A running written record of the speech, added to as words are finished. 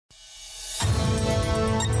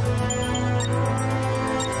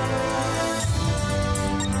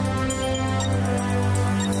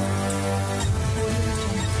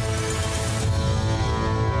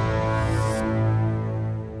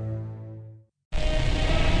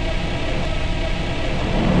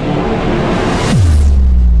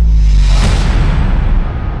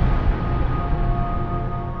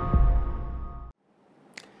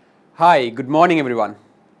Hi, good morning everyone.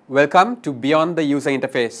 Welcome to Beyond the User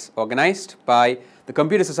Interface, organized by the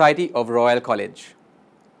Computer Society of Royal College.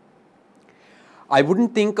 I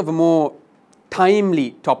wouldn't think of a more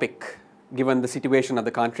timely topic given the situation of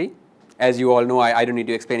the country. As you all know, I don't need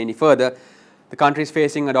to explain any further. The country is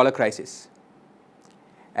facing a dollar crisis.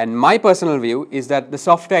 And my personal view is that the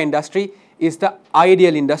software industry is the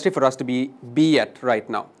ideal industry for us to be at right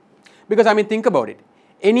now. Because I mean, think about it.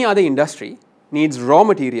 Any other industry needs raw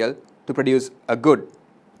material to produce a good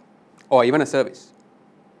or even a service.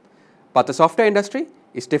 But the software industry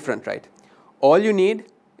is different, right? All you need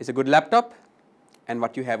is a good laptop and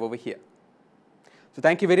what you have over here. So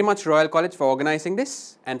thank you very much, Royal College, for organizing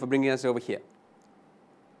this and for bringing us over here.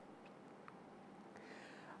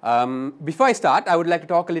 Before I start, I would like to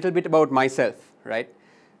talk a little bit about myself, right?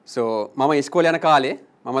 So, mama iskole yana kaale,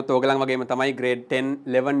 mama ඔයගලන් වගේම තමයි grade 10,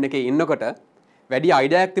 11 එකේ ඉන්නකොට වැඩි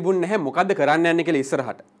idea එකක් තිබුණේ නැහැ මොකද්ද කරන්න යන්නේ කියලා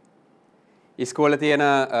ඉස්සරහට. ඉස්කෝලේ තියෙන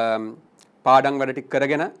පාඩම් වැඩ ටික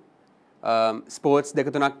කරගෙන ස්පෝර්ට්ස් දෙක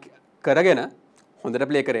තුනක් කරගෙන හොඳට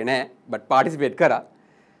ප්ලේ කරේ නැහැ but participate කරා.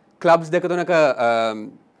 clubs දෙක තුනක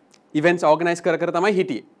events organize කර තමයි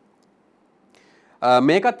හිටියේ.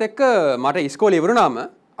 මේකත් එක්ක මට ඉස්කෝලේ ඉවරුනාම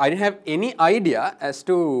I didn't have any idea as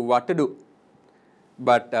to what to do.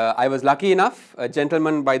 But I was lucky enough, a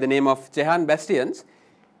gentleman by the name of Shayen Bastians,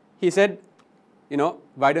 he said, you know,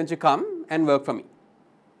 why don't you come and work for me?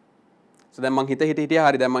 So then මං හිටියා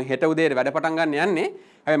හරි දැන් මං හෙට උදේට වැඩ පටන් ගන්න යන්නේ.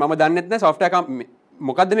 හැබැයි මම දන්නෙත් නැහැ software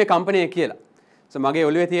මොකද්ද මේ කම්පැනි එක කියලා. So මගේ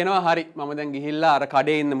ඔළුවේ තියෙනවා හරි මම දැන් ගිහිල්ලා අර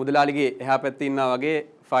කඩේ ඉන්න මුදලාලිගේ එහා පැත්තේ ඉන්නා වගේ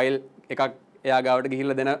ෆයිල් එකක් එයා ගාවට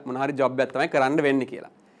ගිහිල්ලා දෙන මොන හරි ජොබ් එකක් තමයි කරන්න වෙන්නේ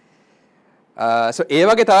කියලා. So ඒ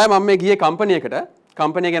වගේ තමයි මම මේ ගියේ කම්පැනි එකට.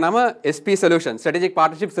 කම්පැනි එකේ නම SP Solutions, Strategic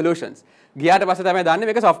Partnership Solutions. ගියාට පස්සේ තමයි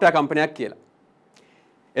දන්නේ මේක software කම්පැනියක් කියලා.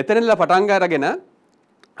 එතනදලා පටන් අරගෙන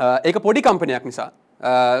ඒක පොඩි කම්පැනියක් නිසා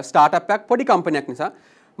ස්ටාර්ට්අප් එකක් පොඩි කම්පැනියක් නිසා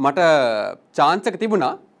මට chance එක තිබුණා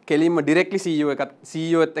කෙලින්ම directly CEO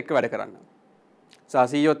එක්ක වැඩ කරන්න. So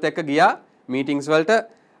CEO එක්ක ගියා meetings වලට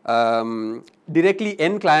directly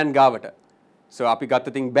end client ගාවට. So අපි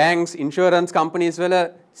ගත්ත තින් banks, insurance companies වල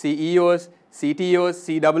CEOs, CTOs,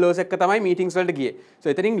 CWOs එක්ක තමයි meetings වලට ගියේ. So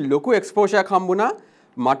එතනින් ලොකු exposure එකක් හම්බුණා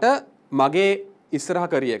මට මගේ ඉස්සරහ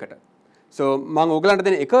career එකට. So මම ඕගලන්ට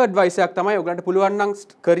දෙන එක advice එකක් තමයි ඕගලන්ට පුළුවන් නම්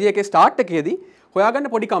career එකේ start එකේදී හොයාගන්න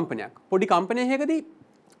පොඩි කම්පැනියක්. පොඩි කම්පැනි එකකදී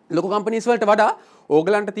ලොකු companies වලට වඩා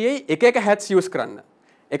ඕගලන්ට තියෙයි එක එක hats use කරන්න.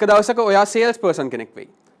 එක දවසක ඔයා sales person කෙනෙක් වෙයි.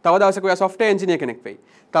 තව දවසක ඔයා software engineer කෙනෙක් වෙයි.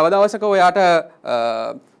 තව දවසක ඔයාට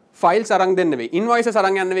files අරන් දෙන්න වෙයි. invoices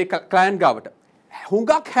අරන් යන්න වෙයි client ගාවට.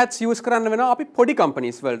 හුඟක් hats use කරන්න වෙනවා අපි පොඩි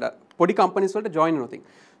companies වලට join වෙනොත්.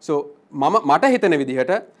 So මට හිතෙන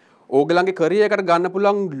විදිහට ඕගලන්ගේ career එකට ගන්න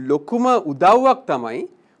පුළුවන් ලොකුම උදව්වක් තමයි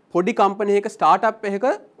පොඩි company එකක startup එකක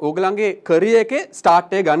ඕගලන්ගේ career එකේ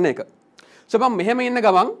start එක ගන්න එක. So මම මෙහෙම ඉන්න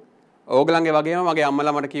ගමන් ඕගලන්ගේ වගේම මගේ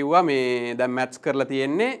අම්මලා මට කිව්වා මේ දැන් maths කරලා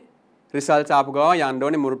තියෙන්නේ results ආපු ගමන් යන්න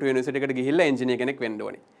ඕනේ මුරුටු යුනිවර්සිටි එකට ගිහිල්ලා engineer කෙනෙක් වෙන්න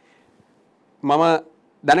ඕනේ. මම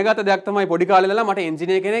දැනගත දෙයක් තමයි පොඩි කාලේ ඉඳලා මට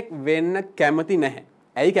engineer කෙනෙක් වෙන්න කැමති නැහැ.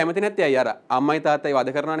 ඇයි කැමති නැත්තේ? අය අර අම්මයි තාත්තයි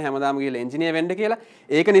වද කරනවානේ හැමදාම ගිහලා engineer වෙන්න කියලා.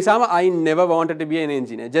 ඒක නිසාම I never wanted to be an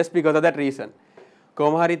engineer just because of that reason.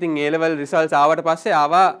 කොහොම හරි ඉතින් A level results ආවට පස්සේ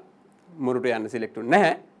ආවා මුරුටු යන්න select වුනේ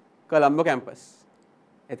නැහැ. Colombo campus.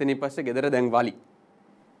 එතනින් පස්සේ ගෙදර දැන් වලි.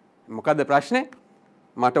 මොකද්ද ප්‍රශ්නේ?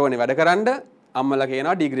 මට ඕනේ වැඩ කරන්න අම්මලා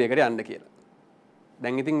කියනවා ඩිග්‍රී එකට යන්න කියලා.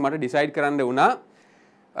 දැන් ඉතින් මට decide කරන්න වුණා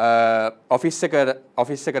office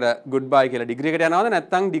එකට goodbye කියලා degree එකට යනවද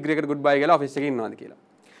නැත්නම් degree එකට goodbye කියලා office එකේ ඉන්නවද කියලා.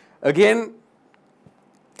 Again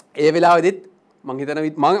ඒ වෙලාවෙදිත්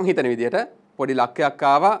මං හිතන විදිහට පොඩි ලක්ෂයක්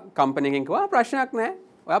ආවා company එකෙන් කිව්වා ප්‍රශ්නයක් නැහැ.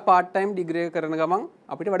 ඔයා part time degree එක කරන ගමන්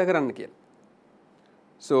අපිට වැඩ කරන්න කියලා.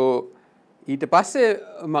 So ඊට පස්සේ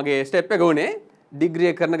මගේ step එක උනේ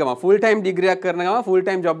degree එක කරන ගමන් full time degree එකක් කරන ගමන් full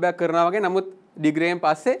time job එකක් කරනවා වගේ නමුත් degree එකෙන්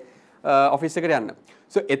පස්සේ office එකට යන්න.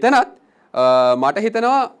 So එතනත් මට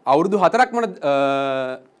හිතනවා අවුරුදු 4ක්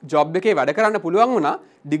ජොබ් එකේ වැඩ කරන්න පුළුවන් වුණා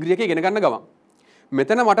ඩිග්‍රී එකේ ඉගෙන ගන්න ගමන්.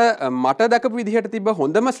 මෙතන මට දැකපු විදිහට තිබ්බ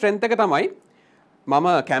හොඳම ස්ට්‍රෙන්ත් එක තමයි මම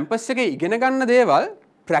කැම්පස් එකේ ඉගෙන ගන්න දේවල්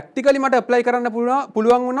ප්‍රැක්ටිකලි මට ඇප්ලයි කරන්න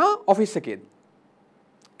පුළුවන් වුණා ඔෆිස් එකේදී.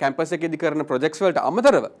 කැම්පස් එකේදී කරන ප්‍රොජෙක්ට්ස් වලට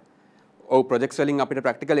අමතරව ඔව් ප්‍රොජෙක්ට්ස් වලින් අපිට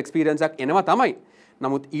ප්‍රැක්ටිකල් එක්ස්පීරියන්ස් එකක් එනවා තමයි.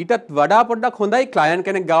 නමුත් ඊටත් වඩා පොඩ්ඩක් හොඳයි ක්ලයන්ට්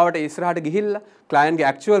කෙනෙක් ගාවට ඉස්සරහට ගිහිල්ලා ක්ලයන්ට්ගේ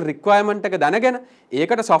ඇක්චුවල් රික්වයර්මන්ට් එක දැනගෙන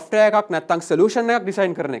ඒකට software එකක් නැත්නම් solution එකක්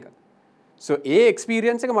design කරන එක. So ඒ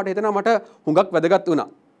experience එක මට හිතෙනවා මට හුඟක් වැදගත් වුණා.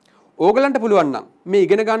 ඕගලන්ට පුළුවන් නම් මේ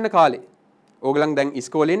ඉගෙන ගන්න කාලේ ඕගලන් දැන්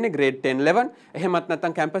ඉස්කෝලේ ඉන්නේ grade 10 11 එහෙමත්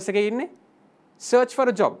නැත්නම් campus එකේ ඉන්නේ search for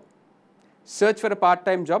a job. Search for a part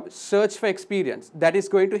time job, search for experience. That is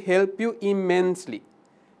going to help you immensely.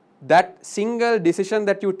 that single decision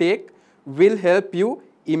that you take will help you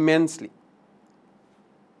immensely.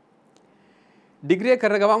 degree එක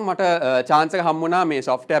කරන ගමන් මට chance එක හම්බුණා මේ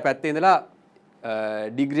software පැත්තේ ඉඳලා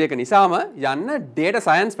degree එක නිසාම යන්න data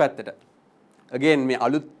science පැත්තට. again මේ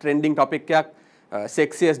අලුත් trending topic එකක්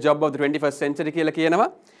sexiest job of the 21st century කියලා කියනවා.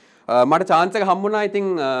 මට chance එක හම්බුණා ඉතින්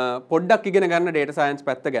පොඩ්ඩක් ඉගෙන ගන්න data science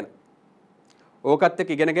පැත්ත ගැන. ඕකත්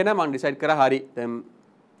එක්ක ඉගෙනගෙන මම decide කරා හරි දැන්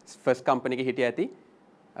first company එකේ හිටිය ඇති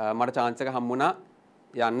මට chance එක හම්බුණා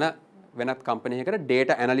යන්න වෙනත් company එකකට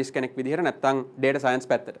data analyst කෙනෙක් විදිහට නැත්නම් data science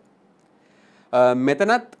පැත්තට.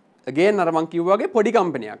 මෙතනත් again අර මම කිව්වා වගේ පොඩි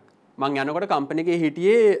company එකක්. මම යනකොට company එකේ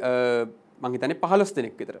හිටියේ මම හිතන්නේ 15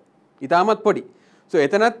 දෙනෙක් විතර. ඉතාමත් පොඩි. so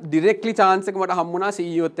එතනත් directly chance එක මට හම්බුණා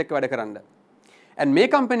CEO ත් එක්ක වැඩ කරන්න. and මේ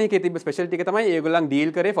company එකේ තිබ්බ specialty එක තමයි ඒගොල්ලන් deal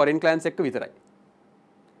කරේ foreign clients එක්ක විතරයි.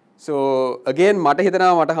 so again මට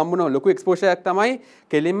හිතනවා මට හම්බුණා ලොකු exposure එකක් තමයි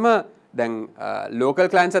කෙලින්ම දැන් local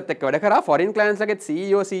clients එක්ක වැඩ කරා foreign clients ලගෙත්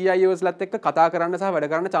CEO CIOs ලත් එක්ක කතා කරන්න සහ වැඩ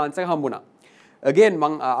කරන්න chance එක හම්බුණා. again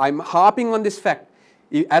I'm harping on this fact.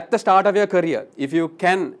 At the start of your career, if you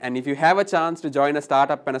can and if you have a chance to join a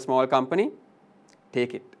startup and a small company,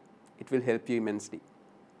 take it. It will help you immensely.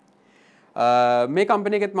 මේ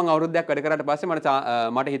company එකෙත් මම අවුරුද්දක් වැඩ කරාට පස්සේ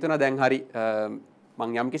මට හිතුණා දැන් හරි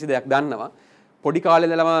මම යම් කිසි දෙයක් දන්නවා. පොඩි කාලේ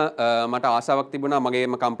ඉඳලම මට ආසාවක් තිබුණා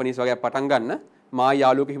මගේම companies වගේ පටන් ගන්න. මා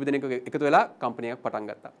යාළුවෝ කිහිප දෙනෙක් එකතු වෙලා company එකක් පටන්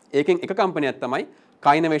ගත්තා. ඒකෙන් එක company එකක් තමයි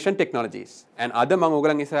Kainovation Technologies. and අද මම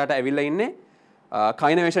ඕගලන් ඉස්සරහට ඇවිල්ලා ඉන්නේ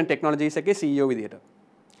Kainovation Technologies එකේ CEO විදිහට.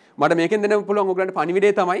 මට මේකෙන් දෙන්න පුළුවන් ඔයගලන්ට පණිවිඩය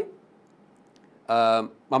තමයි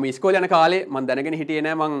මම ඉස්කෝලේ යන කාලේ මම දැනගෙන හිටියේ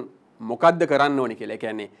නෑ මම මොකද්ද කරන්න ඕනේ කියලා. ඒ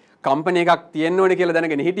කියන්නේ කම්පැනි එකක් තියෙන්න ඕනේ කියලා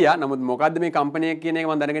දැනගෙන හිටියා. නමුත් මොකද්ද මේ කම්පැනි එක කියන එක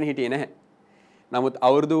මම දැනගෙන හිටියේ නැහැ. නමුත්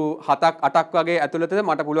අවුරුදු 7ක් 8ක් වගේ ඇතුළත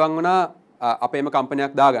මට පුළුවන් වුණා අපේම කම්පැනි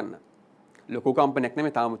එකක් දාගන්න. ලොකු කම්පැනි එකක්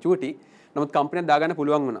නෙමෙයි තාම චූටි. නමුත් කම්පැනි එකක් දාගන්න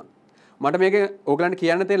පුළුවන් වුණා. මට මේක ඔයගලන්ට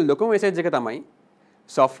කියන්න තියෙන ලොකුම මෙසේජ් එක තමයි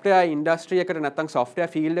software industry එකට නැත්නම්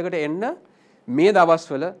software field එකට එන්න මේ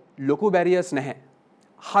දවස්වල ලොකු barriers නැහැ.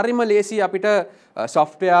 හරිම ලේසි අපිට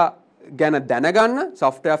software ගැන දැනගන්න,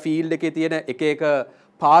 software field එකේ තියෙන එක එක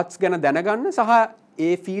parts ගැන දැනගන්න සහ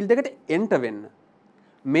ඒ field එකට enter වෙන්න.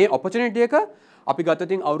 මේ opportunity එක අපි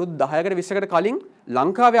ගත්තොතින් අවුරුදු 10කට 20කට කලින්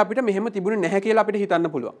ලංකාවේ අපිට මෙහෙම තිබුණේ නැහැ කියලා අපිට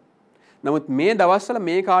හිතන්න පුළුවන්. නමුත් මේ දවස්වල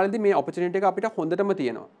මේ කාලෙදී මේ opportunity එක අපිට හොඳටම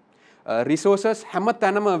තියෙනවා. resources හැම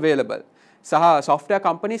තැනම available. සහ software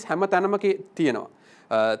companies හැම තැනම තියෙනවා.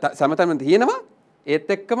 සමතම තියෙනවා ඒත්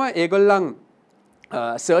එක්කම ඒගොල්ලන්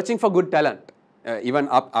searching for good talent. even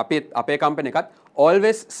අපේ company එකත්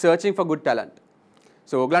always searching for good talent.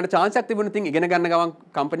 so ඔයගලන්ට chance එකක් තිබුණොත් ඉගෙන ගන්න ගමන්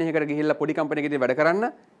company එකකට ගිහිල්ලා පොඩි company එකකදී වැඩ කරන්න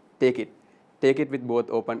take it with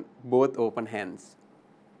both open hands.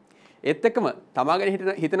 ඒත් එක්කම තමාගෙන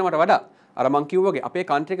හිතනවට වඩා අර මං කිව්වා වගේ අපේ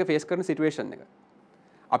country එක face කරන situation එක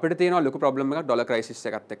අපිට තියෙනවා ලොකු problem එකක් dollar crisis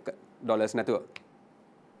එකත් එක්ක dollars නැතුව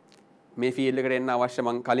මේ ෆීල්ඩ් එකට එන්න අවශ්‍ය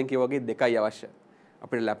මම කලින් කිව්වා වගේ දෙකයි අවශ්‍ය.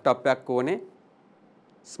 අපිට ලැප්ටොප් එකක් ඕනේ,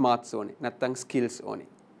 ස්මාර්ට්ස් ඕනේ, නැත්නම් ස්කිල්ස් ඕනේ.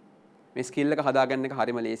 මේ ස්කිල් එක හදාගන්න එක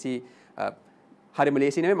හරිම ලේසි. හරිම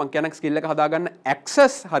ලේසි නෙමෙයි මම කියන්නේ ස්කිල් එක හදාගන්න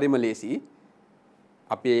access හරිම ලේසි.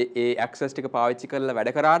 අපි ඒ access ටික පාවිච්චි කරලා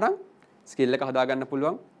වැඩ කරා නම් ස්කිල් එක හදාගන්න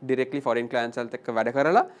පුළුවන්. directly foreign clients වලත් එක්ක වැඩ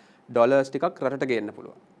කරලා dollars ටිකක් රටට ගේන්න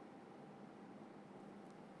පුළුවන්.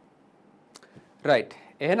 right.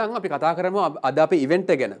 එහෙනම් අපි කතා කරමු අද අපේ event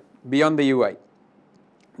එක ගැන. beyond the UI.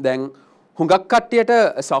 දැන් හුඟක් කට්ටියට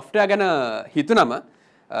software ගැන හිතුනම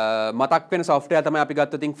මතක් වෙන software තමයි අපි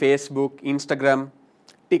ගත්තොත් Facebook, Instagram,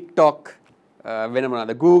 TikTok, වෙන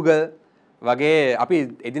මොනවාද Google වගේ අපි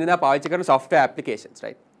එදිනෙදා පාවිච්චි කරන software applications,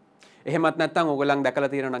 right? එහෙමත් නැත්නම් ඕගොල්ලන් දැකලා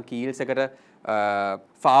තියෙනවා නම් Keels එකට,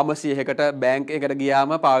 pharmacy එකකට, bank එකකට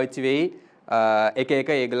ගියාම පාවිච්චි වෙයි එක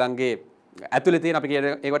ඒගොල්ලන්ගේ ඇතුලේ තියෙන අපි කියන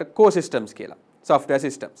ඒකට core systems කියලා. software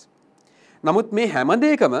systems. නමුත් මේ හැම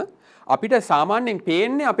දෙයකම අපිට සාමාන්‍යයෙන්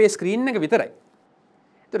පේන්නේ අපේ ස්ක්‍රීන් එක විතරයි.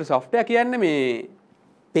 ඒතර software කියන්නේ මේ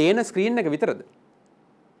පේන ස්ක්‍රීන් එක විතරද?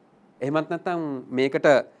 එහෙමත් නැත්නම් මේකට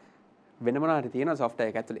වෙන මොනවා හරි තියෙනවා software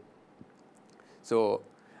එක ඇතුලේ. so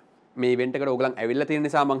මේ event එකට ඕගලන් ඇවිල්ලා තියෙන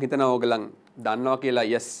නිසා මම හිතනවා ඕගලන් දන්නවා කියලා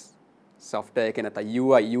yes software එකේ නැත්නම්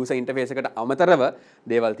UI user interface එකට අමතරව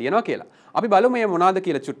දේවල් තියෙනවා කියලා. අපි බලමු මේ මොනවාද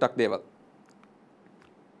කියලා චුට්ටක් දේවල්.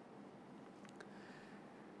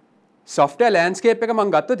 software landscape එක මම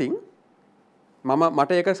ගත්තොතින්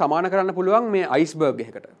මට ඒක සමාන කරන්න පුළුවන් මේ iceberg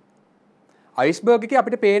එකකට. iceberg එකේ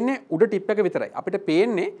අපිට පේන්නේ උඩ ටිප් එක විතරයි. අපිට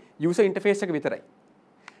පේන්නේ user interface එක විතරයි.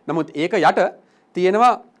 නමුත් ඒක යට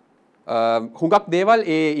තියෙනවා හුඟක් දේවල්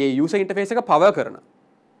ඒ user interface එක power කරන.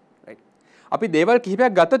 right. අපි දේවල්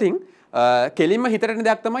කිහිපයක් ගත්තොතින් කෙලින්ම හිතරෙන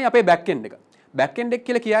දෙයක් තමයි අපේ back end එක. back end එක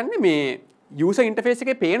කියලා කියන්නේ මේ user interface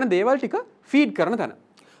එකේ පේන දේවල් ටික feed කරන තැන.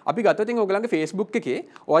 අපි ගත්තොත් ඉතින් ඔයගලගේ Facebook එකේ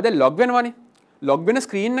ඔයා දැන් log වෙනවනේ. log වෙන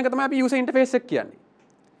screen එක තමයි අපි user interface එක කියන්නේ.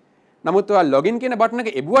 නමුත් ඔයා login කියන බටන්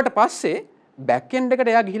එක එබුවට පස්සේ back end එකට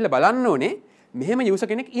එයා ගිහිල්ලා බලන්න ඕනේ මෙහෙම user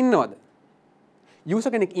කෙනෙක් ඉන්නවද?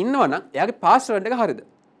 user කෙනෙක් ඉන්නවනම් එයාගේ password එක හරියද?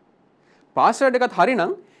 password එකත්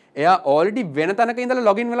හරිනම් එයා already වෙන තැනක ඉඳලා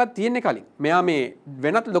login වෙලා තියෙන්නේ කලින්. මෙයා මේ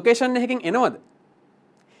වෙනත් location එකකින් එනවද?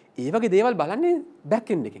 ඒ වගේ දේවල් බලන්නේ back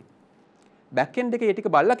end එකෙන්. back end එකේ ඒ ටික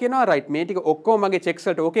බලලා කියනවා right මේ ටික ඔක්කොම මගේ checks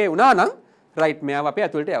වලට okay වුණා නම් right මෙයාව අපේ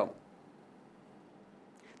ඇතුළට යවමු.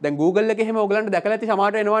 දැන් Google එකේ එහෙම ඔයගලන්ට දැකලා ඇති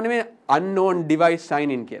සමහරට එනවා නෙමෙයි unknown device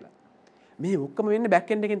sign in කියලා. මේ ඔක්කොම වෙන්නේ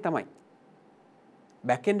back end එකෙන් තමයි.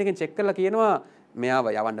 back end එකෙන් check කරලා කියනවා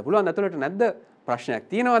මෙයාව යවන්න පුළුවන් ඇතුළට නැද්ද? ප්‍රශ්නයක්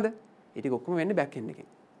තියෙනවද? ඒ ටික ඔක්කොම වෙන්නේ back end එකෙන්.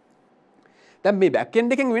 දැන් මේ back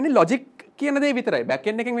end එකෙන් වෙන්නේ logic කියන දේ විතරයි. back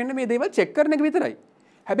end එකෙන් වෙන්නේ මේ දේවල් check කරන එක විතරයි.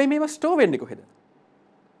 හැබැයි මේවා store වෙන්නේ කොහෙද?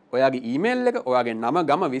 ඔයාගේ email එක, ඔයාගේ නම,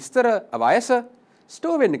 ගම, විස්තර, වයස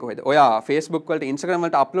store වෙන්නේ කොහෙද? ඔයා Facebook වලට, Instagram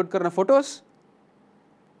වලට upload කරන photos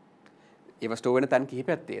ඒවා store වෙන තැන්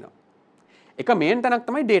කිහිපයක් තියෙනවා. එක main තැනක්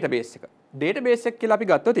තමයි database එක. database එක කියලා අපි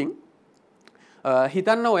ගත්තොත්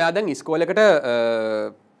හිතන්න ඔයා දැන් ඉස්කෝලේකට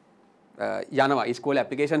යනවා. ඉස්කෝලේ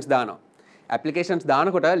applications දානවා. applications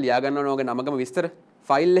දානකොට ලියා ගන්න ඕන ඔයගේ නම, ගම, විස්තර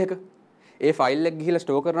file එකක. ඒ file එක ගිහිල්ලා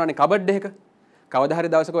store කරනවානේ cupboard එකක. කවදා හරි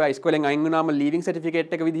දවසක ඔයා ඉස්කෝලෙන් අයින් වුණාම leaving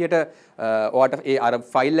certificate එක විදිහට ඔයාට ඒ අර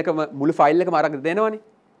ෆයිල් එකම මුළු ෆයිල් එකම අරගෙන දෙනවනේ.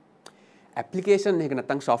 application එක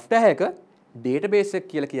නැත්නම් software එක database එක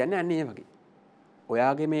කියලා කියන්නේ අන්න ඒ වගේ.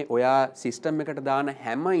 ඔයාගේ මේ ඔයා system එකට දාන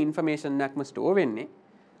හැම information එකක්ම store වෙන්නේ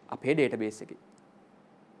අපේ database එකේ.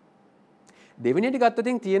 දෙවෙනියට ගත්තොත්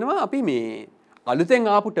තියෙනවා අපි මේ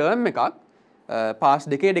අලුතෙන් ආපු term එකක්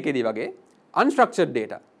past decade එකේදී වගේ unstructured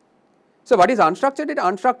data. So what is unstructured data?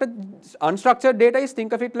 Unstructured data is,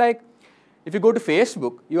 think of it like if you go to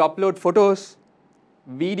Facebook, you upload photos,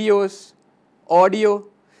 videos, audio.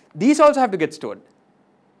 These also have to get stored.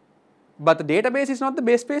 But the database is not the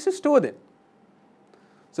best place to store them.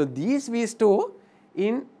 So these we store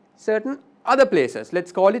in certain other places.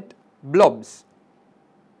 Let's call it blobs,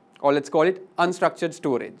 or let's call it unstructured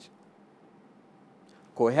storage.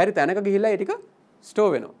 කොහේ හරි තැනක ගිහිල්ලා ඒ ටික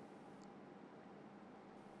store වෙනවා.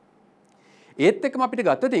 ඒත් එක්කම අපිට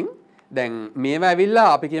ගත්තොත් දැන් මේවා ඇවිල්ලා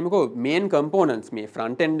අපි කියමුකෝ main components මේ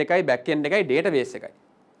front end එකයි back end එකයි database එකයි.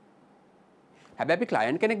 හැබැයි අපි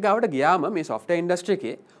client කෙනෙක් ගාවට ගියාම මේ software industry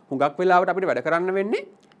එකේ හුඟක් වෙලාවට අපිට වැඩ කරන්න වෙන්නේ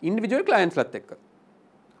individual clients ලත් එක්ක.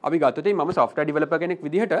 අපි ගත්තොත් මම software developer කෙනෙක්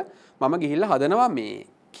විදිහට මම ගිහිල්ලා හදනවා මේ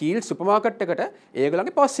Kiel supermarket එකට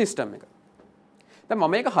ඒගොල්ලන්ගේ POS system එක. දැන්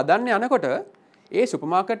මම මේක හදන්න යනකොට ඒ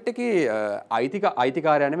සුපර්මාකට් එකේ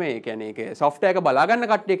අයිතිකාරයා නෙමෙයි, ඒ කියන්නේ ඒකේ software එක බලා ගන්න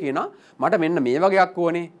කට්ටිය කියනවා මට මෙන්න මේ වගේක්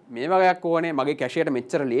ඕනේ, මේ වගේක් ඕනේ, මගේ කැෂියට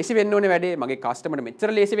මෙච්චර ලේසි වෙන්න ඕනේ වැඩේ, මගේ කස්ටමර්ට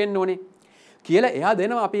මෙච්චර ලේසි වෙන්න ඕනේ කියලා එයා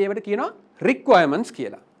දෙනවා. අපි ඒවට කියනවා requirements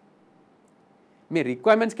කියලා. මේ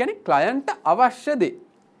requirements කියන්නේ client අවශ්‍ය දේ.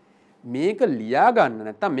 මේක ලියා ගන්න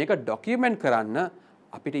නැත්නම් මේක document කරන්න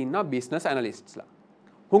අපිට ඉන්නවා business analystsලා.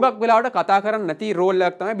 හුඟක් වෙලාවට කතා කරන්නේ නැති role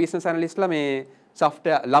එකක් තමයි business analystලා මේ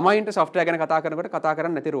software ළමයින්ට software ගැන කතා කරනකොට කතා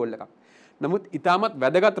කරන්නේ නැති role එකක්. නමුත් ඊටමත්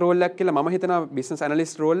වැදගත් role එකක් කියලා මම හිතනවා business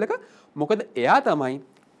analyst role එක. මොකද එයා තමයි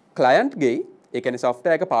client ගේ, ඒ කියන්නේ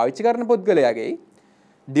software එක පාවිච්චි කරන පුද්ගලයාගේ,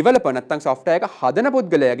 developer නැත්නම් software එක හදන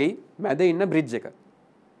පුද්ගලයාගේ මැද ඉන්න bridge එක.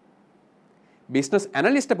 business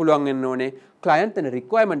analyst පුළුවන් වෙන්න ඕනේ client වෙන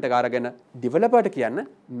requirement එක අරගෙන developer ට කියන්න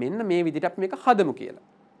මෙන්න මේ විදිහට අපි මේක හදමු කියලා.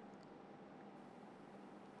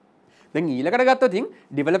 දැන් ඊළඟට ගත්තොත්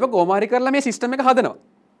developer කොහොම හරි කරලා මේ system එක හදනවා.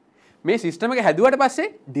 මේ system එක හැදුවට පස්සේ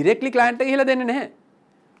directly client එක ගිහලා දෙන්නේ නැහැ.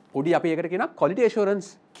 පොඩි අපි ඒකට කියනවා quality assurance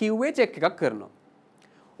QA check එකක් කරනවා.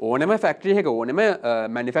 ඕනෙම factory එකක ඕනෙම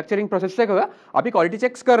manufacturing process එකක අපි quality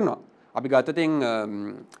checks කරනවා. අපි ගත්තොත්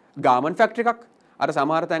garment factory එකක් අර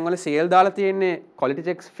සමහර තැන්වල sale දාලා තියෙන්නේ quality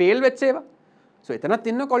checks fail වෙච්ච ඒවා. So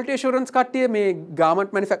එතනත් ඉන්න quality assurance කට්ටිය මේ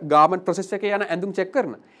garment process එකේ යන ඇඳුම් check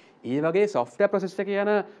කරන. ඒ වගේ software process එකේ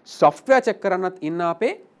යන software check කරන්නත් ඉන්න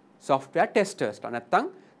අපේ software testers ලා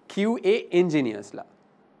නැත්නම් QA engineers ලා.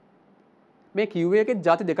 මේ QA එකේ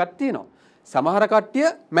ಜಾති දෙකක් තියෙනවා. සමහර කට්ටිය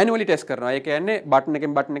manually test කරනවා. ඒ කියන්නේ button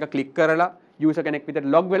එකෙන් button එක click කරලා user කෙනෙක්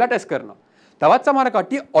විදිහට log වෙලා test කරනවා. තවත් සමහර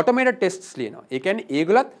කට්ටිය automated tests ලියනවා. ඒ කියන්නේ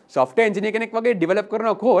ඒගොල්ලත් software engineer කෙනෙක් වගේ develop කරන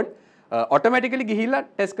code automatically ගිහිල්ලා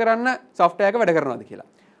test කරන්න software එක වැඩ කරනවාද කියලා.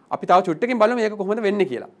 අපි තව චුට්ටකින් බලමු මේක කොහොමද වෙන්නේ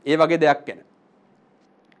කියලා. ඒ වගේ දෙයක් ගැන.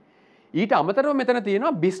 ඊට අමතරව මෙතන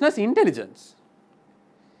තියෙනවා business intelligence.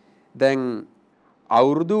 දැන්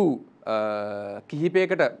අවුරුදු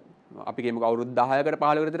කිහිපයකට අපි කියමුකෝ අවුරුදු 10කට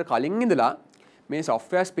 15කට විතර කලින් ඉඳලා මේ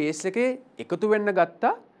software space එකේ එකතු වෙන්න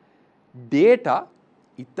ගත්ත data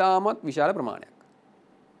ඉතාමත් විශාල ප්‍රමාණයක්.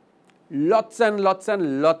 Lots and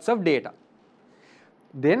lots of data.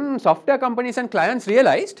 Then software companies and clients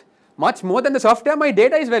realized much more than the software, my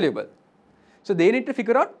data is valuable. So they need to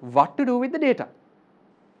figure out what to do with the data.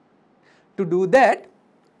 To do that,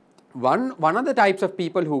 one of the types of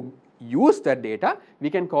people who use that data, we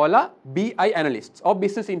can call a BI analysts or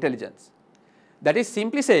business intelligence. That is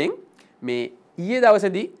simply saying, මේ ඊයේ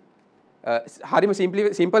දවසේදී හරිම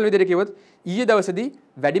simple විදිහට කිව්වොත් ඊයේ දවසේදී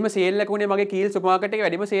වැඩිම sale එකක් වුණේ මගේ කීල් සුපර් මාකට් එකේ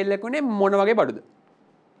වැඩිම සේල් එකක් වුණේ මොන වගේ බඩුද?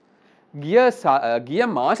 ගිය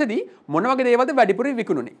මාසෙදී මොන වගේ දේවල්ද වැඩිපුර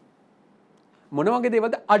විකුණුනේ? මොන වගේ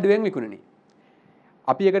දේවල්ද අඩුවෙන් විකුණුනේ?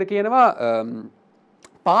 අපි එකට කියනවා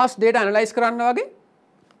past data analyze කරන්න වගේ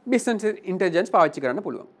business intelligence පාවිච්චි කරන්න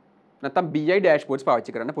පුළුවන්. නැත්නම් BI dashboards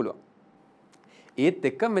පාවිච්චි කරන්න පුළුවන්. ඒත්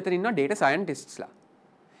එක්ක මෙතන ඉන්නවා data scientists ලා.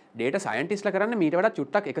 data scientists ලා කරන්නේ මීට වඩා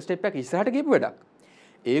චුට්ටක් එක ස්ටෙප් එකක් ඉස්සරහට ගියපු වැඩක්.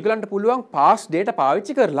 ඒගොල්ලන්ට පුළුවන් past data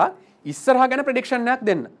පාවිච්චි කරලා ඉස්සරහා ගැන prediction එකක්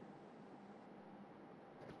දෙන්න.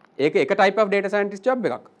 ඒක එක type of data scientist job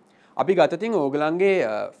එකක්. අපි ගත්තොතින් ඕගලන්ගේ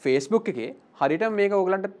Facebook එකේ හරියට මේක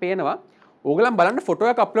ඕගලන්ට පේනවා. ඕගලන් බලන්න ෆොටෝ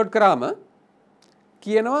එකක් අප්ලෝඩ් කරාම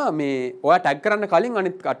කියනවා මේ ඔයා ටැග් කරන්න කලින්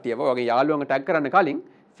අනිත් කට්ටියව ඔයගේ යාළුවන්ව ටැග් කරන්න කලින්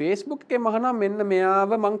Facebook එකේ මහනම් මෙන්න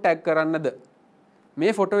මෙයාව මං ටැග් කරන්නද?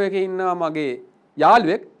 මේ ෆොටෝ එකේ ඉන්නවා මගේ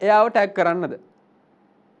යාළුවෙක් එයාව ටැග් කරන්නද?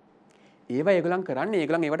 ඒවා ඒගොල්ලන් කරන්නේ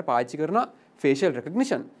ඒගොල්ලන් ඒවට පාවිච්චි කරන facial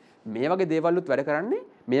recognition. මේ වගේ දේවල්ුත් වැඩ කරන්නේ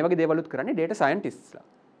මේ වගේ දේවල්ුත් කරන්නේ data scientists ලා.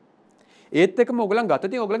 ඒත් එක්කම ඔයගොල්ලන්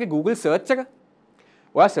ගත්තොත් ඔයගොල්ලන්ගේ Google search එක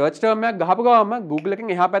ඔයා search term එකක් ගහපු ගමන් Google එකෙන්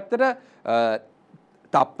එහා පැත්තට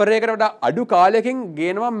තප්පරයකට වඩා අඩු කාලයකින්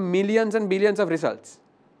ගේනවා millions and billions of results.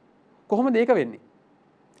 කොහොමද ඒක වෙන්නේ?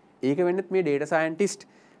 ඒක වෙන්නේ මේ data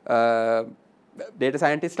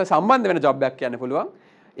scientistලා සම්බන්ධ වෙන job එකක් කියන්න පුළුවන්.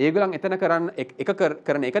 ඒගොල්ලන් එතන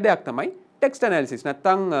කරන එක දෙයක් තමයි text analysis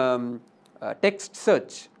නැත්නම් text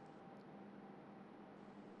search.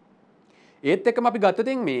 ඒත් එක්කම අපි ගත්තොත්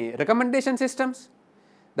මේ recommendation systems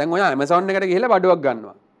දැන් ඔයා Amazon එකට ගිහලා බඩුවක්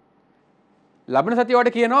ගන්නවා. ලබන සතිය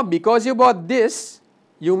වලට කියනවා because you bought this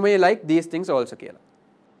you may like these things also කියලා.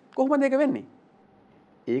 කොහොමද ඒක වෙන්නේ?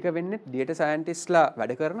 ඒක වෙන්නේ data scientistලා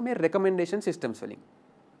වැඩ කරන මේ recommendation systems වලින්.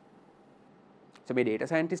 So මේ data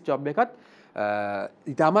scientist job එකත්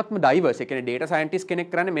ඉතාමත්ම diverse. ඒ කියන්නේ data scientist කෙනෙක්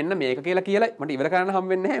කරන්නේ මෙන්න මේක කියලා මට ඉවර කරන්න හම්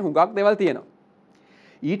වෙන්නේ නැහැ. හුඟක් දේවල් තියෙනවා.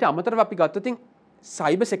 ඊට අමතරව අපි ගත්තොත්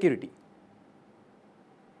cyber security.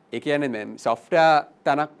 ඒ කියන්නේ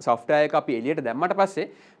software එක අපි එළියට දැම්මට පස්සේ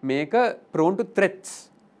මේක prone to threats.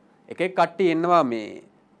 එක කට්ටිය ඉන්නවා මේ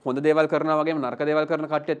හොඳ දේවල් කරනවා වගේම නරක දේවල් කරන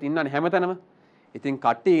කට්ටියත් ඉන්නනේ හැමතැනම. ඉතින්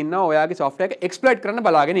කට්ටිය ඉන්නවා ඔයාගේ software එක exploit කරන්න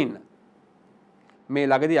බලාගෙන ඉන්න. මේ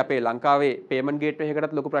ළඟදී අපේ ලංකාවේ payment gateway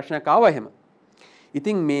එකකටත් ලොකු ප්‍රශ්නයක් ආවා එහෙම.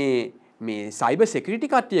 ඉතින් මේ cyber security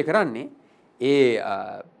කට්ටිය කරන්නේ ඒ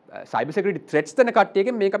cyber security threats දෙන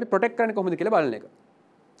කට්ටියගෙන් මේක අපි protect කරන්නේ කොහොමද කියලා බලන එක.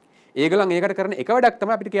 ඒගොල්ලන් ඒකට කරන එක වැඩක්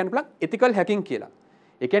තමයි අපිට කියන්න පුළුවන් ethical hacking කියලා.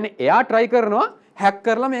 ඒ කියන්නේ එයා try කරනවා hack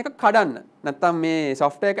කරලා මේක කඩන්න. නැත්තම් මේ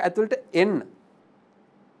software එක ඇතුළට එන්න.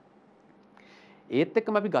 ඒත්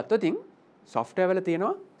එක්කම අපි ගත්තොත් software වල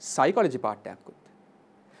තියෙනවා psychology part එකක්.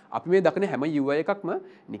 අපි මේ දකින හැම UI එකක්ම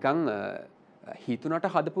නිකන් හිතුනට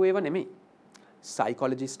හදපු ඒවා නෙමෙයි.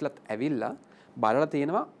 psychologistලාත් ඇවිල්ලා බලලා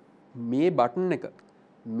තියෙනවා මේ බටන් එක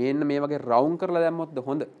මෙන්න මේ වගේ round කරලා දැම්මොත්ද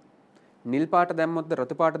හොඳ? නිල් පාට දැම්මොත්ද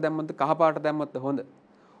රතු පාට දැම්මොත්ද කහ පාට දැම්මොත්ද හොඳ?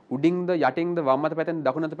 උඩින්ද යටින්ද වම් අත පැත්තෙන්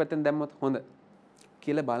දකුණු අත පැත්තෙන් දැම්මොත් හොඳ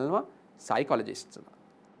කියලා බලනවා psychologistලා.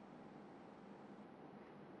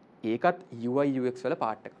 ඒකත් UI UX වල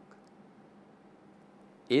පාර්ට් එකක්.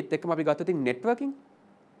 ඒත් එක්කම අපි ගත්තොත් networking.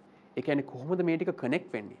 ඒ කියන්නේ කොහොමද මේ ටික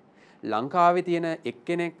connect වෙන්නේ? ලංකාවේ තියෙන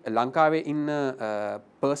එක්කෙනෙක් ලංකාවේ ඉන්න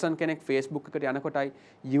person කෙනෙක් Facebook එකට යනකොටයි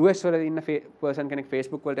US වල ඉන්න person කෙනෙක්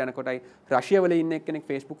Facebook වලට යනකොටයි රෂියා වල ඉන්න එක්කෙනෙක්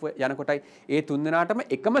Facebook යනකොටයි ඒ තුන් දෙනාටම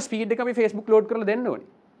එකම speed එක අපි Facebook load කරලා දෙන්න ඕනේ.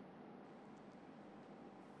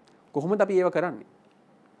 කොහොමද අපි ඒව කරන්නේ?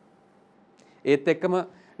 ඒත් එක්කම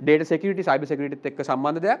data security cyber security එක්ක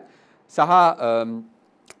සම්බන්ධ දෙයක් සහ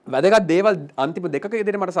වැදගත් දේවල් අන්තිම දෙකක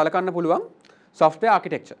ඉදිරියට මට සලකන්න පුළුවන් software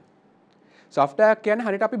architecture. software කියන්නේ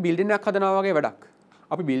හරියට අපි building එකක් හදනවා වගේ වැඩක්.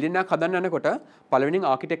 අපි building එකක් හදන්න යනකොට පළවෙනියෙන්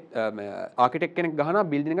architect කෙනෙක් ගහනවා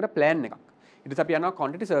building එකට plan එකක්. ඊට පස්සේ අපි යනවා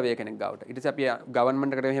quantity surveyor කෙනෙක් ගාවට. ඊට පස්සේ අපි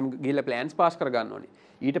government එකට එහෙම ගිහිල්ලා plans pass කර ගන්න ඕනේ.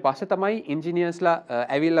 ඊට පස්සේ තමයි engineersලා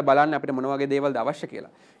ඇවිල්ලා බලන්නේ අපිට මොන වගේ දේවල්ද අවශ්‍ය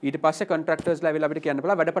කියලා. ඊට පස්සේ contractorsලා ඇවිල්ලා අපිට කියන්න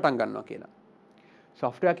පුළුවන් වැඩ පටන් ගන්නවා කියලා.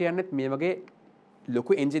 software කියන්නේත් මේ වගේ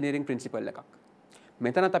ලොකු engineering principle එකක්.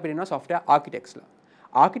 මෙතනත් අපිට ඉන්නවා software architectsලා.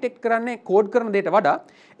 ආකිටෙක්ට් කරන්නේ කෝඩ් කරන දෙයට වඩා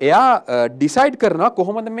එයා ඩිසයිඩ් කරනවා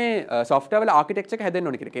කොහොමද මේ software වල ආකිටෙක්චර් එක හැදෙන්න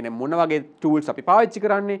ඕනේ කියලා. කියන්නේ මොන වගේ tools අපි පාවිච්චි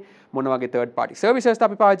කරන්නේ, මොන වගේ third party services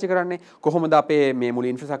අපි පාවිච්චි කරන්නේ, කොහොමද අපේ මේ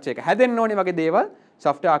මුළු infrastructure එක හැදෙන්න ඕනේ වගේ දේවල්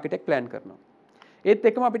software architect plan කරනවා. ඒත්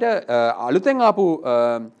එක්කම අපිට අලුතෙන් ආපු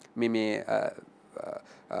මේ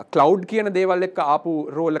cloud කියන දේවල් එක්ක ආපු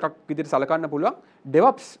role එකක් විදිහට සලකන්න පුළුවන්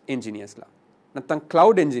DevOps engineers ලා. නැත්නම්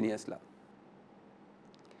cloud engineers ලා.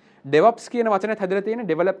 DevOps කියන වචනයත් හැදලා තියෙන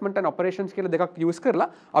development and operations කියලා දෙකක් use කරලා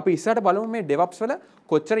අපි ඉස්සරහට බලමු මේ DevOps වල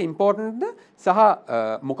කොච්චර importantද සහ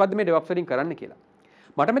මොකද්ද මේ DevOps වලින් කරන්න කියලා.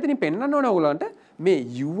 මට මෙතනින් පෙන්වන්න ඕන ඕගොල්ලන්ට මේ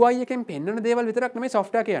UI එකෙන් පෙන්වන දේවල් විතරක් නෙමෙයි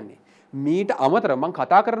software කියන්නේ. මීට අමතරව මම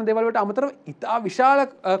කතා කරන දේවල් වලට අමතරව ඉතා විශාල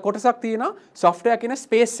කොටසක් තියෙනවා software කියන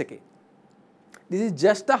space එකේ. This is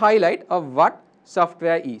just the highlight of what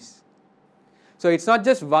software is. So it's not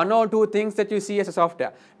just one or two things that you see as a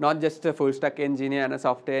software, not just a full stack engineer and a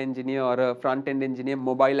software engineer or a front end engineer,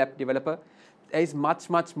 mobile app developer. There is much,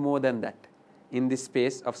 much more than that in this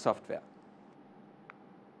space of software.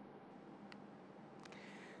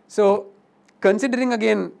 So considering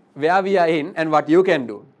again where we are in and what you can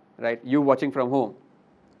do, right, you watching from home,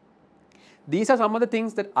 these are some of the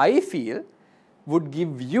things that I feel would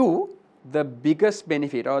give you the biggest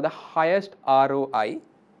benefit or the highest ROI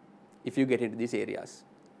if you get into these areas.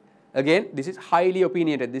 Again, this is highly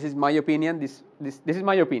opinionated. This is my opinion. This is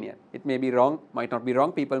my opinion. It may be wrong, might not be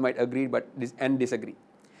wrong. People might agree and disagree.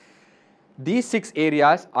 These 6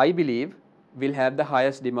 areas, I believe, will have the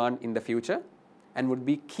highest demand in the future and would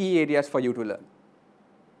be key areas for you to learn.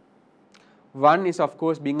 One is, of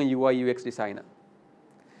course, being a UI UX designer.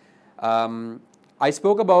 I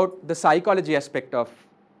spoke about the psychology aspect of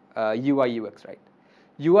UI UX, right?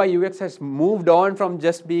 UI UX has moved on from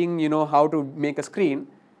just being, how to make a screen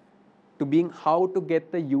to being how to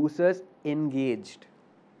get the users engaged.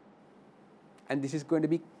 And this is going to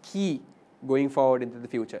be key going forward into the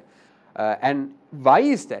future. And why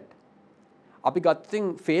is that? අපි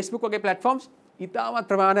ගත්තොත් Facebook වගේ platforms ඉතාමත්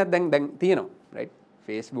ප්‍රමාණයක් දැන් තියෙනවා, right?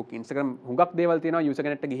 Facebook, Instagram හුඟක් දේවල් තියෙනවා user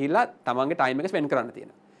කෙනෙක්ට ගිහිල්ලා තමන්ගේ time එක spend කරන්න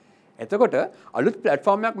තියෙනවා. එතකොට අලුත්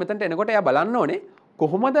platform එකක් මෙතනට එනකොට එයා බලන්න ඕනේ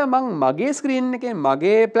කොහොමද මං මගේ ස්ක්‍රීන් එකේ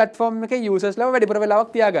මගේ platform එකේ users ලව වැඩිපුර වෙලාවක්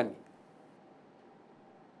තියාගන්නේ.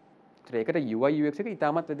 ඒකට UI UX එක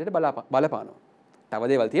ඉතාමත් විදිහට බලපානවා. තව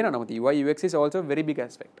දේවල් තියෙනවා. නමුත් UI UX is also a very big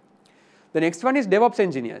aspect. The next one is DevOps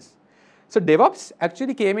engineers. So DevOps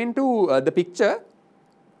actually came into the picture,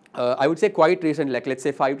 I would say quite recently, like let's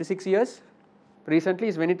say 5 to 6 years recently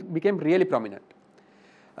is when it became really prominent.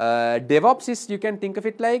 DevOps is, you can think of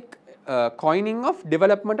it like coining of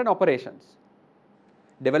development and operations.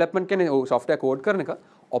 Development කියන්නේ software code කරන එක,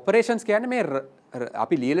 operations කියන්නේ මේ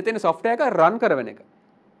අපි ලියලා තියෙන software එක run කරවන එක.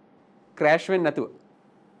 crash වෙන්නේ නැතුව.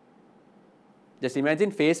 Just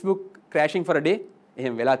imagine Facebook crashing for a day.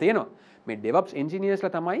 එහෙම වෙලා තියෙනවා. මේ DevOps engineers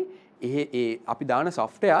ලා තමයි අපි දාන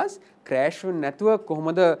softwares crash වෙන්නේ නැතුව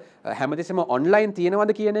කොහොමද හැමතිස්සෙම online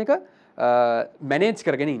තියෙනවද කියන එක manage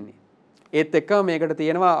කරගෙන ඉන්නේ. ඒත් එක්ක මේකට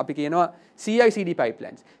තියෙනවා අපි කියනවා CI/CD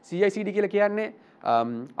pipelines. CI/CD කියලා කියන්නේ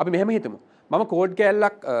අපි මෙහෙම හිතමු. මම කෝඩ්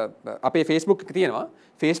කෑල්ලක් අපේ Facebook එකේ තියෙනවා.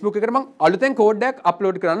 Facebook එකට මම අලුතෙන් කෝඩ් එකක්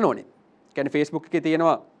අප්ලෝඩ් කරන්න ඕනේ. කියන්නේ Facebook එකේ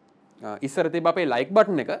තියෙනවා ඉස්සර තිබ්බ අපේ like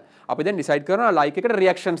button එක. අපි දැන් decide කරනවා like එකට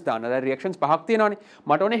reactions දාන්න. දැන් reactions 5ක් තියෙනවානේ.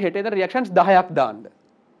 මට ඕනේ හෙටේද reactions 10ක් දාන්න.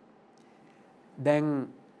 දැන්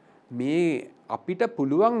මේ අපිට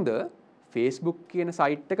පුළුවන්ද Facebook කියන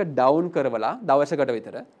site එක down කරවලා දවසකට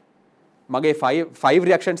විතර මගේ 5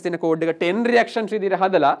 reactions තියෙන code එක 10 reactions විදිහට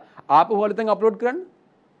හදලා ආපහු වලතෙන් upload කරන්න?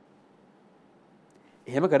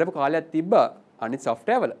 එහෙම කරපු කාලයක් තිබ්බා අනිත්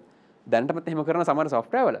software වල. දැනටමත් එහෙම කරන සමහර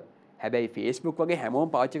software වල. හැබැයි Facebook වගේ හැමෝම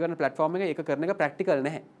පාවිච්චි කරන platform එක ඒක කරන එක practical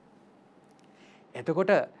නැහැ.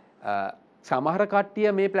 එතකොට සමහර කට්ටිය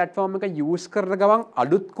මේ platform එක use කරන ගමන්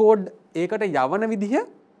අලුත් code ඒකට යවන විදිහ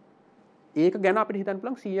ඒක ගැන අපිට හිතන්න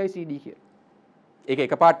පුළුවන් CI/CD කියලා. ඒක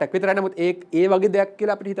එක පාටක් විතරයි. නමුත් ඒ වගේ දෙයක්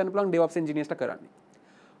කියලා අපිට හිතන්න පුළුවන් DevOps engineers ලා කරන්නේ.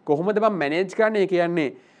 කොහොමද මම manage කරන්නේ? ඒ කියන්නේ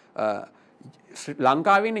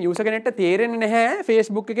ලංකාවේ ඉන්න user කෙනෙක්ට තේරෙන්නේ නැහැ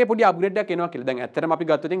Facebook එකේ පොඩි upgrade එකක් එනවා කියලා. දැන් ඇත්තටම අපි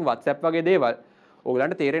ගත්තොත් WhatsApp වගේ දේවල්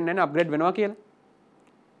ඕගලන්ට තේරෙන්නේ නැහැ upgrade වෙනවා කියලා.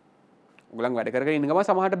 ඕගලන් වැඩ කරගෙන ඉන්න ගමන්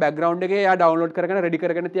සමහරට background එකේ එයා download කරගෙන ready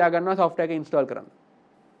කරගෙන තියාගන්නවා software එක install කරන්න.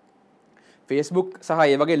 Facebook සහ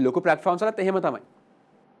ඒ වගේ ලොකු platforms වලත් එහෙම තමයි.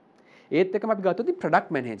 ඒත් එකම අපි ගත්තොත් product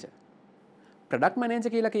manager. product manager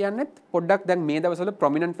කියලා කියන්නේ පොඩ්ඩක් දැන් මේ දවස්වල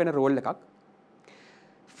prominent වෙන role එකක්.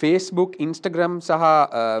 Facebook, Instagram සහ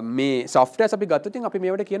මේ softwares අපි ගත්තොත් අපි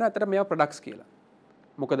මේවට කියනවා අතට මේවා products කියලා.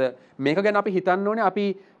 මොකද මේක ගැන අපි හිතන්න ඕනේ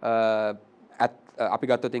අපි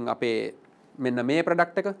ගත්තොත් අපේ මෙන්න මේ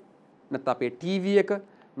product එක නැත්නම් අපේ TV එක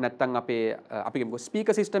නැත්නම් අපේ අපි කියමු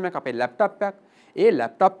speaker system එක අපේ laptop එකක් ඒ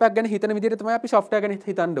laptop එක ගැන හිතන විදිහට තමයි අපි software ගැන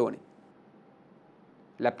හිතන්න ඕනේ.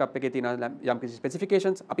 laptop එකේ තියෙන යම් කිසි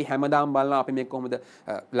specifications අපි හැමදාම බලනවා අපි මේක කොහොමද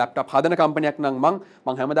laptop හදන කම්පැනියක් නම්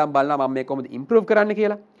මම හැමදාම බලනවා මම මේක කොහොමද improve කරන්න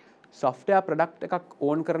කියලා. software product එකක්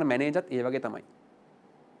own කරන managerත් ඒ වගේ තමයි.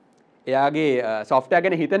 එයාගේ software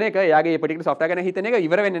ගැන හිතන එක එයාගේ particular software ගැන හිතන එක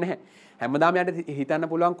ඉවර වෙන්නේ නැහැ. හැමදාම යාට හිතන්න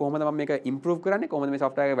පුළුවන් කොහොමද මම මේක improve කරන්නේ, කොහොමද මේ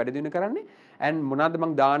software එක වැඩි දියුණු කරන්නේ, and මොනවද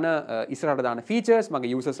මම දාන ඉස්සරහට දාන features,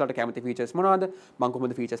 මගේ users ලට කැමති features මොනවද, මම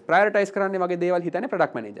කොහොමද features prioritize කරන්නේ වගේ දේවල් හිතන්නේ